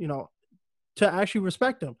there, you know, to actually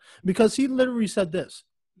respect him? Because he literally said this.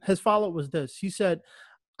 His follow-up was this. He said,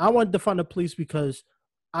 I want to defund the police because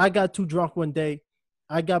I got too drunk one day.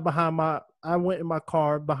 I went in my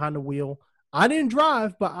car behind the wheel. I didn't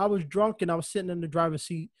drive, but I was drunk and I was sitting in the driver's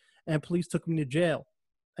seat and police took me to jail.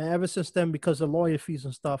 And ever since then, because of lawyer fees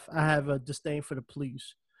and stuff, I have a disdain for the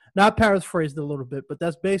police. Now, I paraphrased it a little bit, but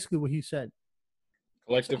that's basically what he said.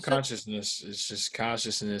 Collective consciousness is just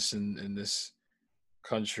consciousness in this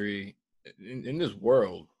country, in this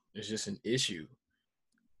world, is just an issue.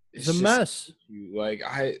 It's a It's just mess.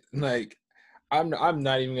 I'm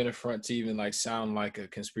not even gonna front to even like sound like a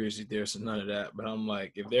conspiracy theorist or none of that, but I'm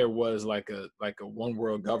like, if there was like a one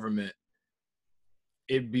world government,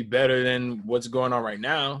 it'd be better than what's going on right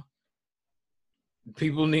now.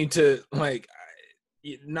 People need to like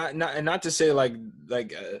not to say like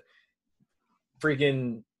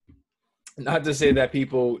freaking not to say that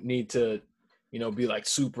people need to, you know, be like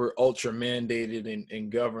super ultra mandated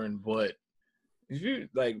and governed, but if you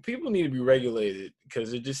like, people need to be regulated,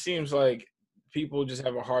 because it just seems like people just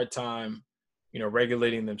have a hard time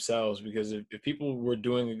regulating themselves, because if people were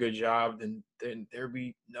doing a good job, then there'd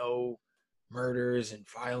be no murders and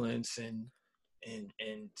violence and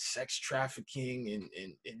sex trafficking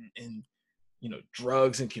and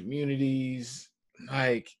drugs in communities.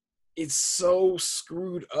 Like, it's so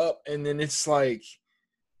screwed up. And then it's like,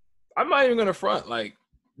 I'm not even gonna front, like,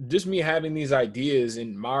 just me having these ideas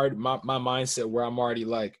and my mindset where I'm already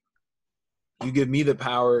like, you give me the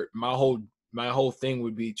power, my whole thing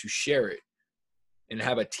would be to share it and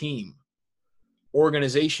have a team,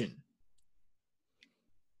 organization.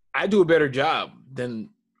 I do a better job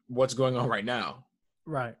than what's going on right now.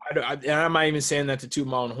 Right. And I'm not even saying that to toot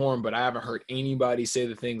my own horn, but I haven't heard anybody say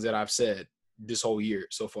the things that I've said this whole year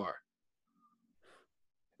so far.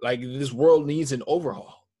 Like, this world needs an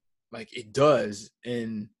overhaul. Like, it does.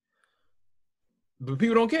 But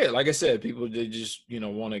people don't care. Like I said, people, they just,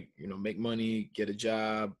 want to, make money, get a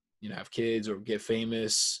job, have kids or get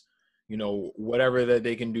famous, whatever that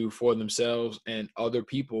they can do for themselves, and other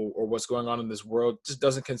people or what's going on in this world just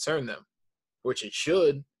doesn't concern them, which it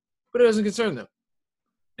should, but it doesn't concern them.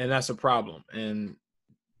 And that's a problem. And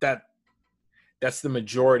that's the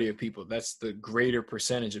majority of people. That's the greater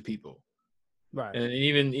percentage of people. Right. And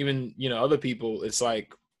even, other people, it's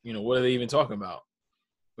like, what are they even talking about?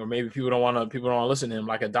 Or maybe people don't want to listen to him,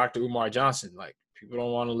 like a Dr. Umar Johnson. Like, people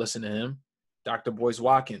don't want to listen to him. Dr. Boyce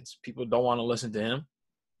Watkins, people don't want to listen to him.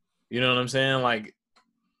 You know what I'm saying? Like,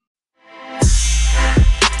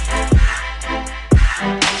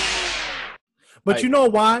 but you know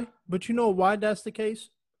why? But you know why that's the case?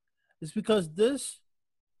 It's because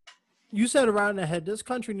you said it right in the head. This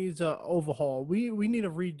country needs an overhaul. We need a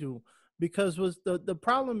redo, because the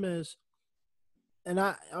problem is, and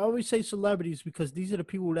I always say celebrities because these are the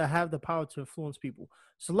people that have the power to influence people.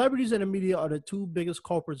 Celebrities and the media are the two biggest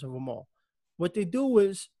culprits of them all. What they do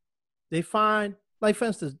is they find, like, for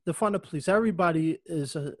instance, defund the police. Everybody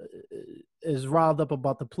is riled up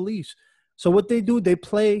about the police. So what they do, they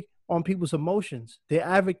play on people's emotions. They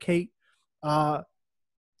advocate.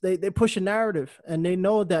 They push a narrative, and they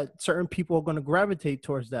know that certain people are going to gravitate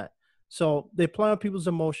towards that. So they play on people's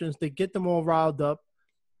emotions. They get them all riled up,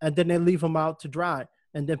 and then they leave them out to dry.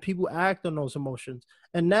 And then people act on those emotions.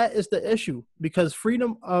 And that is the issue, because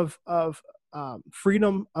freedom of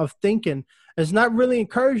thinking is not really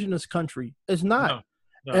encouraged in this country. It's not.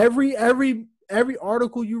 No. Every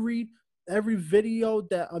article you read, every video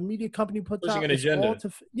that a media company puts pushing out, an agenda.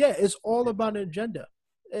 It's all about an agenda.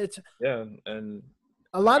 And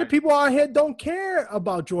a lot of people out here don't care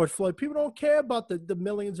about George Floyd. People don't care about the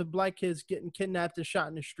millions of black kids getting kidnapped and shot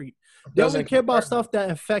in the street. They only care about stuff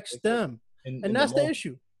that affects them. And that's the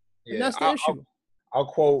issue. Yeah, and that's the issue. I'll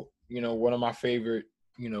quote, one of my favorite,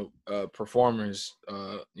 performers.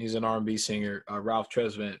 He's an R&B singer, Ralph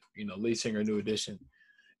Tresvant, lead singer, New Edition.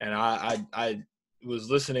 And I was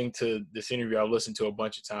listening to this interview. I've listened to a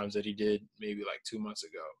bunch of times that he did maybe like 2 months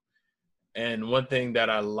ago. And one thing that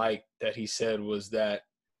I liked that he said was that,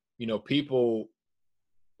 people,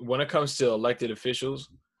 when it comes to elected officials,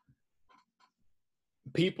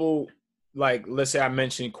 people, like, let's say I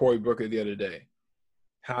mentioned Cory Booker the other day,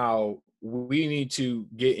 how we need to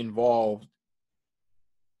get involved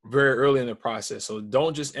very early in the process. So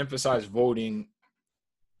don't just emphasize voting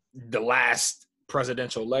the last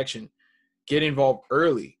presidential election. Get involved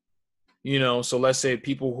early. So let's say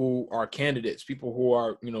people who are candidates, people who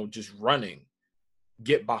are, just running,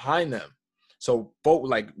 get behind them. So vote,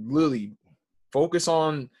 like, really focus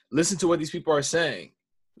on, listen to what these people are saying.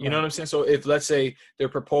 You know what I'm saying? So if, let's say, they're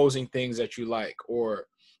proposing things that you like, or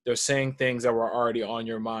they're saying things that were already on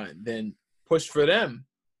your mind, then push for them.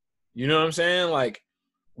 You know what I'm saying? Like,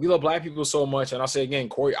 we love black people so much. And I'll say again,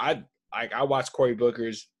 I watched Cory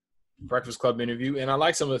Booker's Breakfast Club interview, and I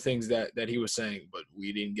like some of the things that he was saying, but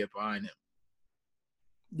we didn't get behind him.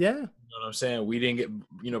 Yeah. You know what I'm saying? We didn't get,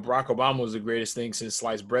 Barack Obama was the greatest thing since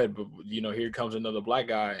sliced bread, but, here comes another black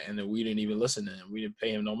guy, and then we didn't even listen to him. We didn't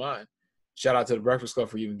pay him no mind. Shout out to the Breakfast Club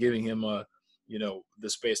for even giving him, the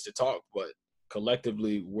space to talk, but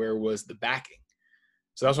collectively, where was the backing?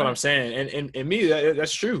 So that's what I'm saying. And me,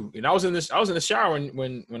 that's true. And I was in the shower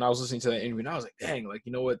when I was listening to that interview, and I was like, dang, like,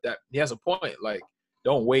 you know what, that he has a point. Like,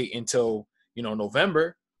 don't wait until,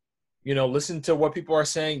 November. Listen to what people are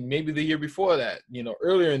saying maybe the year before that,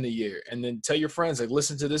 earlier in the year, and then tell your friends, like,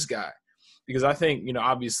 listen to this guy. Because I think,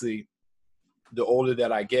 obviously, the older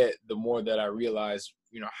that I get, the more that I realize,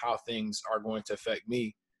 how things are going to affect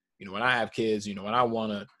me. When I have kids, when I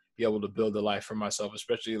want to be able to build a life for myself,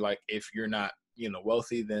 especially, like, if you're not,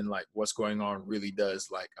 wealthy, then, like, what's going on really does,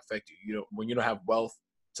 like, affect you. When you don't have wealth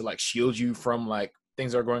to, like, shield you from, like,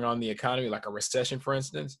 things that are going on in the economy, like a recession, for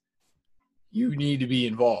instance, you need to be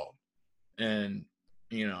involved. And,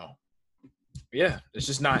 yeah, it's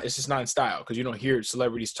just not in style, because you don't hear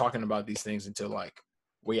celebrities talking about these things until like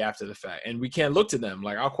way after the fact. And we can't look to them.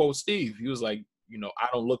 Like, I'll quote Steve. He was like, I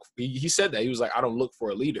don't look, he said that. He was like, I don't look for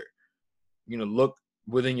a leader. Look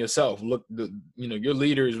within yourself. Look, your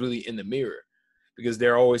leader is really in the mirror, because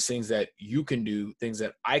there are always things that you can do, things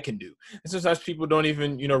that I can do. And sometimes people don't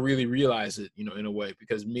even, really realize it, in a way,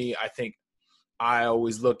 because I think I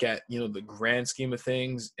always look at, the grand scheme of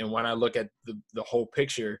things. And when I look at the whole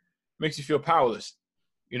picture, it makes you feel powerless.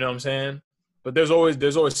 You know what I'm saying? But there's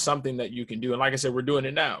always something that you can do. And like I said, we're doing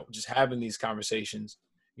it now, just having these conversations,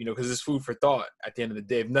 because it's food for thought at the end of the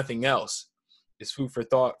day. If nothing else, it's food for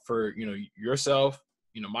thought for, yourself,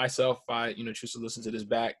 myself, if I, choose to listen to this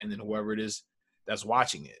back, and then whoever it is that's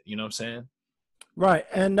watching it. You know what I'm saying? Right.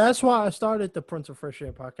 And that's why I started the Prince of Fresh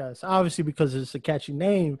Air podcast. Obviously, because it's a catchy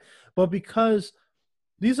name, but because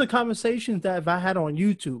these are conversations that if I had on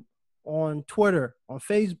YouTube, on Twitter, on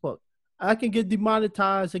Facebook, I can get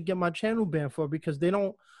demonetized and get my channel banned for, because they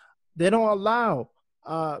don't allow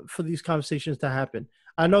for these conversations to happen.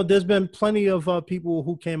 I know there's been plenty of people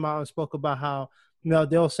who came out and spoke about how,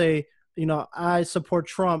 they'll say, I support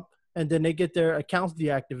Trump, and then they get their accounts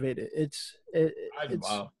deactivated.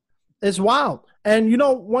 It's wild. And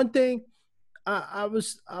one thing, I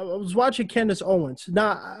was watching Candace Owens.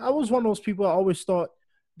 Now, I was one of those people I always thought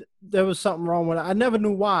there was something wrong with it. I never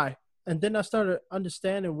knew why. And then I started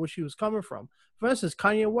understanding where she was coming from. For instance,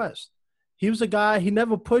 Kanye West. He was a guy, he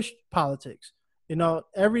never pushed politics.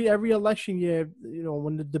 Every election year,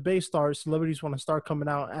 when the debate starts, celebrities want to start coming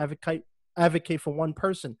out and advocate for one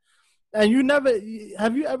person. And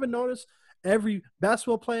have you ever noticed every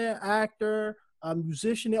basketball player, actor,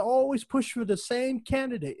 musician, they always push for the same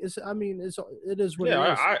candidate? It is what it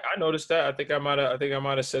is. I noticed that. I think I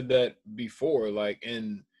might have said that before. Like,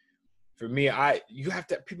 and for me,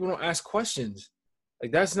 people don't ask questions.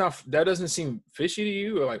 Like, that doesn't seem fishy to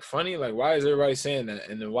you, or like funny. Like, why is everybody saying that?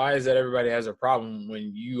 And then why is that everybody has a problem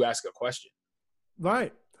when you ask a question?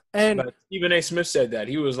 Right. And but Stephen A. Smith said that.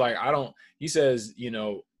 He was like, he says,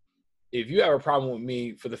 if you have a problem with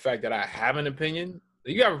me for the fact that I have an opinion,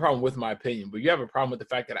 you have a problem with my opinion, but you have a problem with the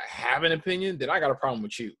fact that I have an opinion, then I got a problem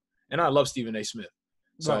with you. And I love Stephen A. Smith.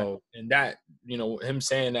 So, right. And that, him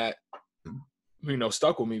saying that,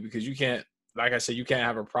 stuck with me, because you can't, like I said, you can't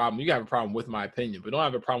have a problem. You can have a problem with my opinion, but don't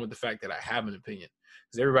have a problem with the fact that I have an opinion,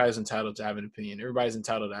 because everybody's entitled to have an opinion. Everybody's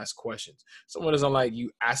entitled to ask questions. Someone doesn't like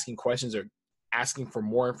you asking questions or asking for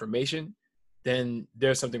more information, then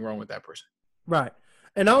there's something wrong with that person. Right.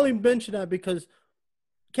 And I only mention that because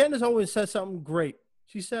Candace always said something great.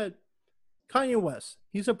 She said, Kanye West,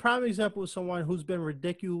 he's a prime example of someone who's been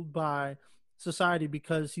ridiculed by society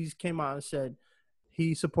because he's came out and said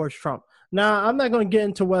he supports Trump. Now, I'm not going to get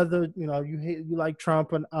into whether, you like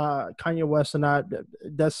Trump and Kanye West or not.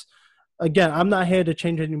 That's, again, I'm not here to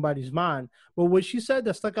change anybody's mind. But what she said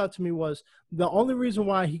that stuck out to me was the only reason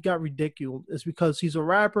why he got ridiculed is because he's a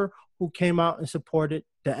rapper who came out and supported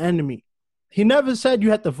the enemy. He never said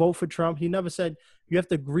you have to vote for Trump. He never said you have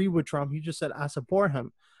to agree with Trump. He just said, I support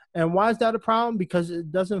him. And why is that a problem? Because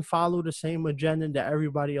it doesn't follow the same agenda that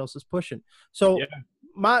everybody else is pushing. So yeah.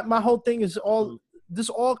 My whole thing is this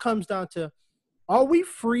all comes down to, are we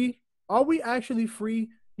free? Are we actually free?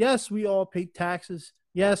 Yes, we all pay taxes.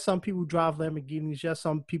 Yes, some people drive Lamborghinis. Yes,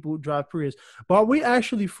 some people drive Prius. But are we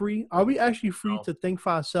actually free? Are we actually free to think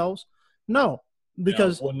for ourselves? No.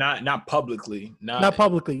 Because not publicly. Not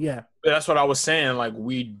publicly, yeah. That's what I was saying. Like,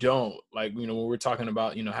 we don't, like, when we're talking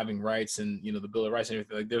about, having rights and, the Bill of Rights and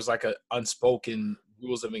everything, like, there's like a unspoken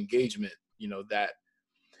rules of engagement, that,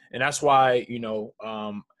 and that's why,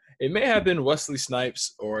 it may have been Wesley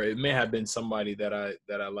Snipes, or it may have been somebody that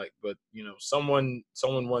I like, but, someone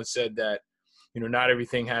once said that, not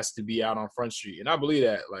everything has to be out on Front Street. And I believe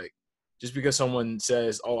that, like, just because someone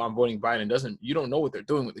says, oh, I'm voting Biden, you don't know what they're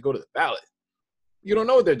doing when they go to the ballot. You don't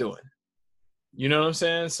know what they're doing. You know what I'm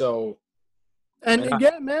saying? So, and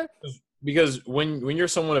again, man, because when you're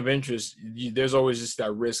someone of interest, there's always just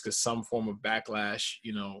that risk of some form of backlash,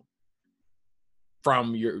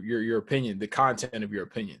 from your opinion, the content of your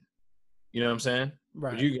opinion. You know what I'm saying?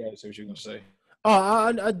 Right. But you guys say what you're gonna say. Oh,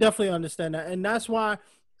 I definitely understand that, and that's why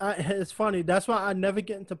it's funny. That's why I never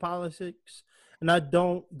get into politics, and I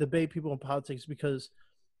don't debate people in politics, because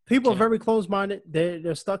people are very close-minded.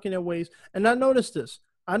 They're stuck in their ways. And I noticed this.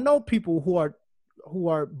 I know people who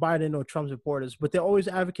are Biden or Trump supporters, but they always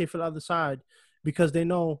advocate for the other side because they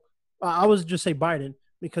know I was just say Biden,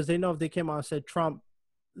 because they know if they came out and said Trump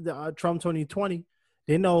 2020,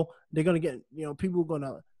 they know they're going to get, people are going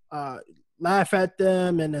to laugh at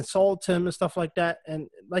them and insult him and stuff like that. And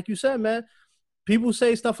like you said, man, people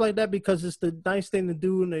say stuff like that because it's the nice thing to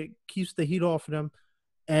do and it keeps the heat off of them.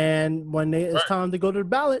 And when it's time to go to the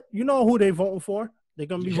ballot, you know who they're voting for. They're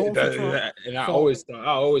gonna be voting for Trump. And I always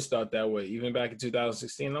thought that way. Even back in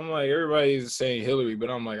 2016, I'm like, everybody's saying Hillary, but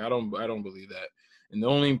I'm like, I don't believe that. And the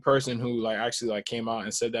only person who like actually like came out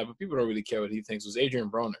and said that, but people don't really care what he thinks, was Adrian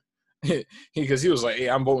Broner. Because he was like, hey,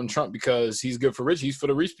 I'm voting Trump because he's good for he's for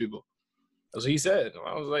the rich people. That's what he said.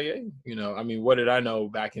 I was like, hey, you know, I mean, what did I know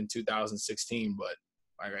back in 2016? But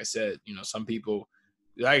like I said, you know, some people,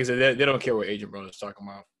 like I said, they don't care what Adrian Broner is talking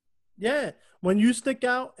about. Yeah, when you stick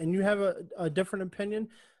out and you have a different opinion,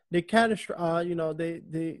 they you know,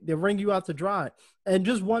 they wring you out to dry. And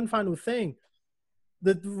just one final thing,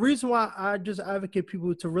 the reason why I just advocate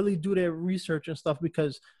people to really do their research and stuff,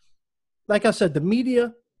 because like I said, the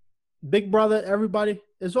media, Big Brother, everybody,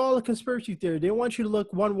 is all a conspiracy theory. They want you to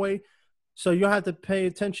look one way, so you have to pay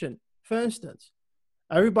attention. For instance,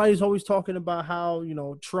 everybody's always talking about how, you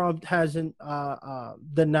know, Trump hasn't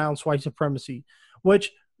denounced white supremacy,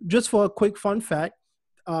 which, just for a quick fun fact,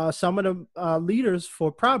 some of the leaders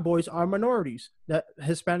for Proud Boys are minorities, that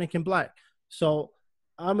Hispanic and Black. So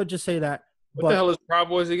I'm gonna just say that. What the hell is Proud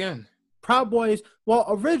Boys again? Proud Boys, well,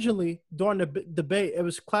 originally during the debate, it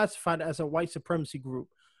was classified as a white supremacy group.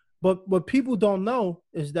 But what people don't know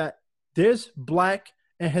is that there's Black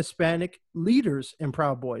and Hispanic leaders in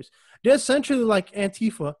Proud Boys. They're essentially like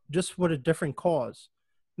Antifa, just with a different cause.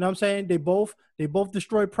 You know what I'm saying? They both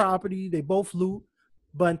destroy property, they both loot,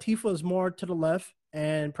 but Antifa is more to the left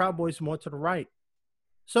and Proud Boys more to the right.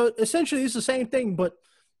 So essentially it's the same thing, but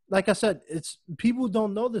like I said, it's people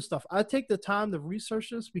don't know this stuff. I take the time to research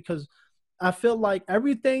this because I feel like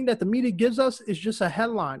everything that the media gives us is just a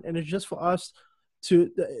headline, and it's just for us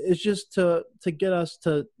to get us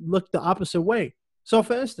to look the opposite way. So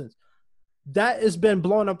for instance, that has been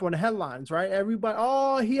blown up on the headlines, right? Everybody,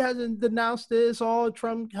 oh, he hasn't denounced this, oh,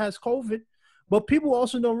 Trump has COVID. But people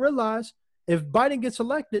also don't realize if Biden gets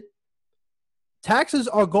elected, taxes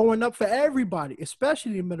are going up for everybody,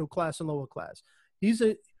 especially the middle class and lower class. He's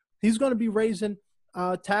going to be raising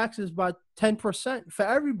taxes by 10% for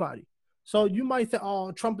everybody. So you might think,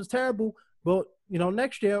 oh, Trump is terrible, but you know,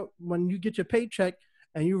 next year when you get your paycheck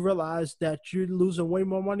and you realize that you're losing way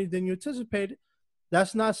more money than you anticipated,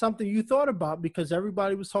 that's not something you thought about because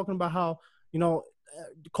everybody was talking about how, you know,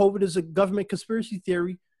 COVID is a government conspiracy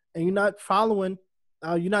theory, and you're not following,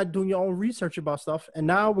 you're not doing your own research about stuff. And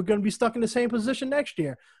now we're going to be stuck in the same position next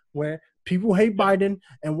year where people hate Biden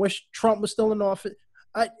and wish Trump was still in office.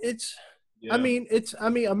 I mean,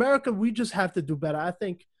 America, we just have to do better. I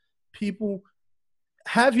think people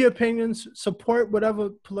have your opinions, support whatever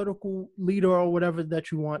political leader or whatever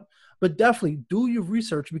that you want, but definitely do your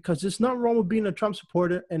research because there's nothing wrong with being a Trump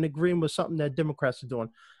supporter and agreeing with something that Democrats are doing.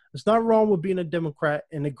 It's not wrong with being a Democrat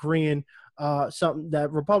and agreeing something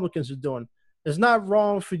that Republicans are doing. It's not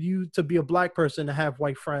wrong for you to be a Black person to have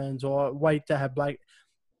white friends or white to have Black.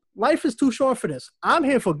 Life is too short for this. I'm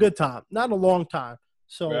here for a good time, not a long time.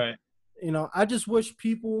 So, right. You know, I just wish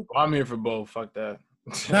people. Well, I'm here for both. Fuck that.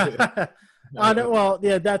 Well,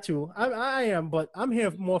 yeah, that too. I am, but I'm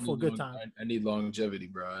here more for a good time. I need longevity,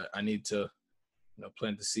 bro. I need to, you know,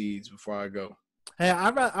 plant the seeds before I go. Hey,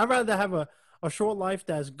 I'd rather have a short life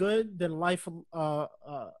that's good than life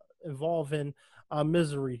involving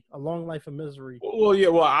misery, a long life of misery. Well, yeah,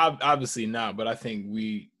 well, obviously not, but I think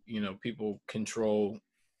people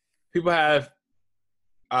have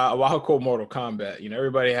well, I'll quote Mortal Kombat. You know,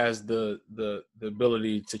 everybody has the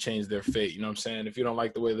ability to change their fate. You know what I'm saying? If you don't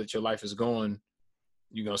like the way that your life is going,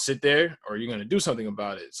 you're gonna sit there or you're gonna do something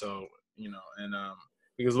about it. So, you know, and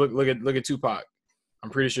because look at Tupac. I'm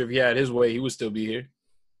pretty sure if he had his way, he would still be here.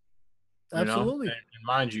 Absolutely. And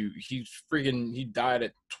mind you, he died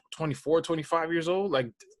at 24, 25 years old. Like,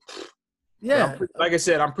 yeah. Like I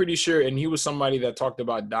said, I'm pretty sure, and he was somebody that talked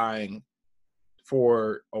about dying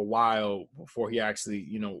for a while before he actually,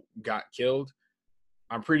 you know, got killed.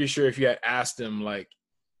 I'm pretty sure if you had asked him, like,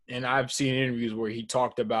 and I've seen interviews where he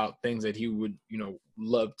talked about things that he would, you know,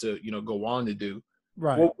 love to, you know, go on to do.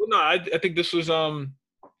 Right. Well, no, I think this was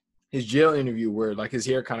his jail interview where like his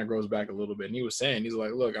hair kind of grows back a little bit, and he was saying, he's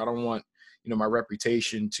like, look, I don't want, you know, my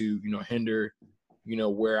reputation to, you know, hinder, you know,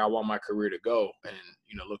 where I want my career to go, and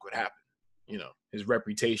you know, look what happened. You know, his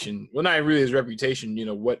reputation, well, not really his reputation, you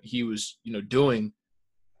know, what he was, you know, doing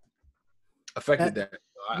affected that.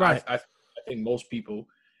 Right. I think most people,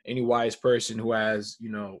 any wise person who has,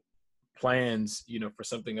 you know, plans, you know, for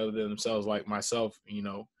something other than themselves, like myself, you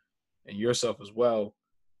know, and yourself as well,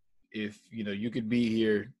 if, you know, you could be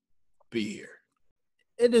here, be here.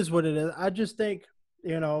 It is what it is. I just think,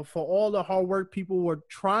 you know, for all the hard work people were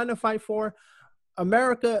trying to fight for,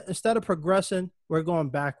 America, instead of progressing, we're going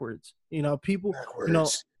backwards. People,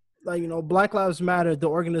 Backwards. Black Lives Matter, the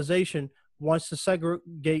organization wants to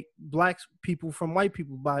segregate black people from white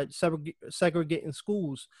people by segregating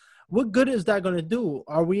schools. What good is that going to do?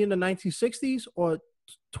 Are we in the 1960s or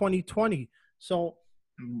 2020? So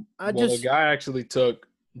The guy actually took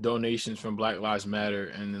donations from Black Lives Matter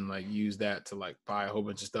and then like used that to like buy a whole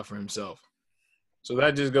bunch of stuff for himself. So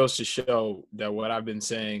that just goes to show that what I've been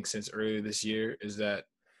saying since earlier this year is that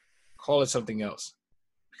call it something else,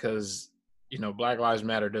 because Black Lives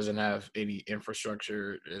Matter doesn't have any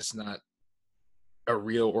infrastructure. It's not a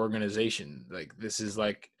real organization. Like this is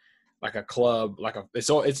like a club,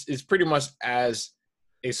 it's pretty much as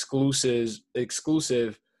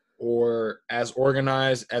exclusive or as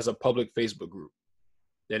organized as a public Facebook group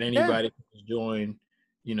that anybody can join,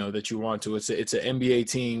 that you want to. It's an NBA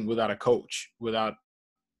team without a coach, without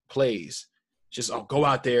plays. Just go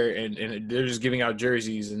out there and they're just giving out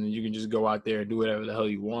jerseys, and you can just go out there and do whatever the hell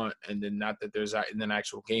you want. And then not that there's an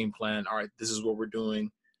actual game plan. All right, this is what we're doing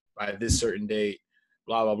by this certain date,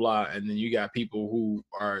 blah, blah, blah. And then you got people who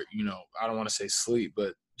are, I don't want to say sleep,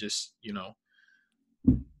 but just,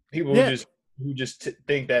 people who just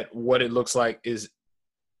think that what it looks like is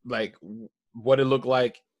like what it looked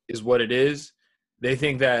like is what it is. They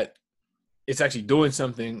think that it's actually doing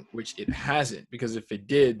something, which it hasn't, because if it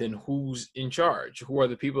did, then who's in charge? Who are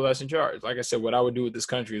the people that's in charge? Like I said, what I would do with this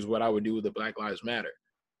country is what I would do with the Black Lives Matter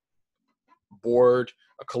board,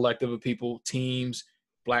 a collective of people, teams,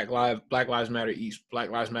 Black Lives Matter East,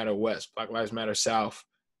 Black Lives Matter West, Black Lives Matter South,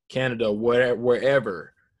 Canada,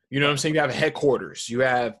 wherever. You know what I'm saying? You have headquarters. You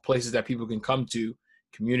have places that people can come to,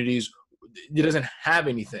 communities. It doesn't have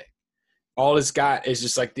anything. All it's got is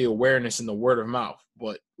just like the awareness and the word of mouth.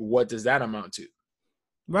 But what does that amount to?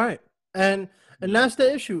 Right. And that's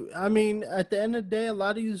the issue. I mean, at the end of the day, a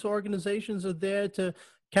lot of these organizations are there to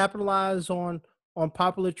capitalize on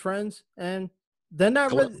popular trends, and they're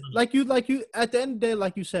not really like you at the end of the day,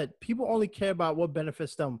 like you said, people only care about what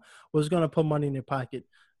benefits them, what's going to put money in their pocket.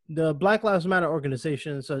 The Black Lives Matter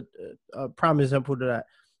organization is a prime example of that.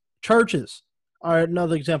 Churches are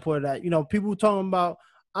another example of that. People talking about,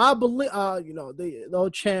 I believe, they'll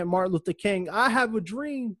chant Martin Luther King, I have a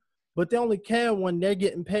dream, but they only care when they're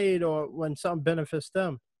getting paid or when something benefits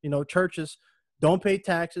them. Churches don't pay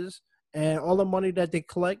taxes, and all the money that they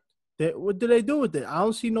collect, what do they do with it? I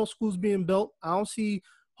don't see no schools being built. I don't see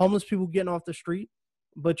homeless people getting off the street,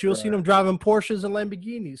 but you'll see them driving Porsches and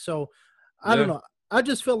Lamborghinis. So I don't know. I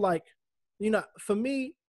just feel like, for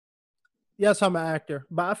me, yes, I'm an actor,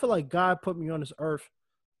 but I feel like God put me on this earth.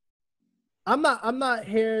 I'm not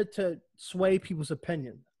here to sway people's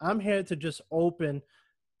opinion. I'm here to just open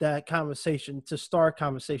that conversation, to start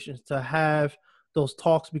conversations, to have those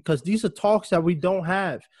talks, because these are talks that we don't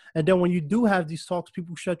have. And then when you do have these talks,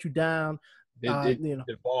 people shut you down. It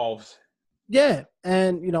evolves. Yeah.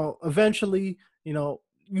 And, eventually,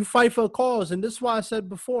 you fight for a cause. And this is why I said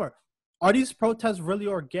before, are these protests really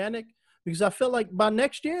organic? Because I feel like by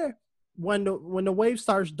next year, when the wave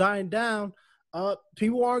starts dying down,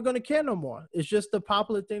 people aren't going to care no more. It's just the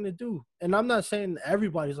popular thing to do. And I'm not saying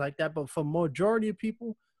everybody's like that, but for majority of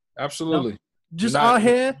people, absolutely, just out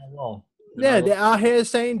here. They're out here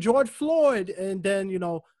saying George Floyd, and then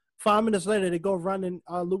 5 minutes later they go running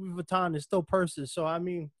Louis Vuitton and still purses. So I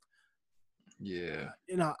mean, yeah,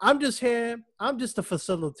 I'm just here. I'm just a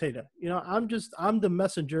facilitator. I'm the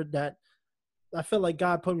messenger that I feel like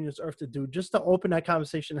God put me on this earth to do, just to open that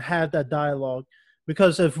conversation, have that dialogue.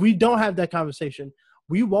 Because if we don't have that conversation,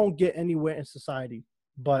 we won't get anywhere in society.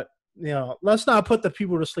 But let's not put the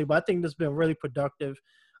people to sleep. I think this has been really productive.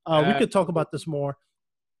 We could talk about this more.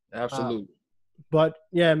 Absolutely. But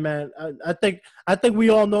yeah, man, I think we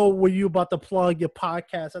all know where you about to plug your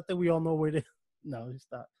podcast. I think we all know where to. No,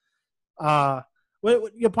 stop.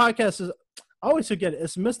 What your podcast is? I always forget it.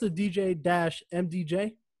 It's Mr. DJ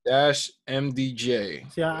 -MDJ.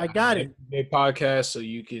 -MDJ. See, I got it. MDJ podcast, so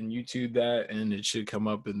you can YouTube that, and it should come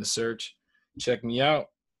up in the search. Check me out.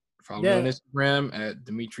 Follow me on Instagram at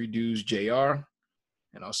Dimitri Dews Jr.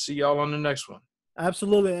 And I'll see y'all on the next one.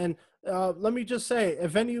 Absolutely. And let me just say,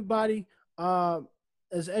 if anybody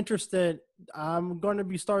is interested, I'm going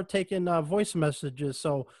to start taking voice messages.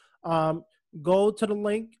 So go to the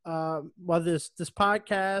link, whether it's this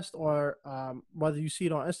podcast or whether you see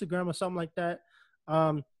it on Instagram or something like that.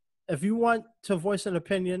 If you want to voice an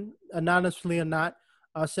opinion, anonymously or not,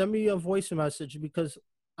 send me a voice message, because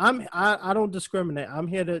I don't discriminate. I'm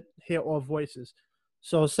here to hear all voices.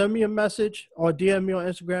 So send me a message or DM me on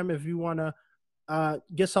Instagram if you want to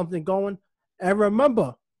get something going. And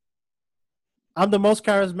remember, I'm the most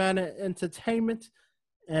charismatic entertainment,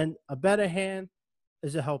 and a better hand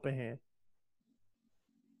is a helping hand.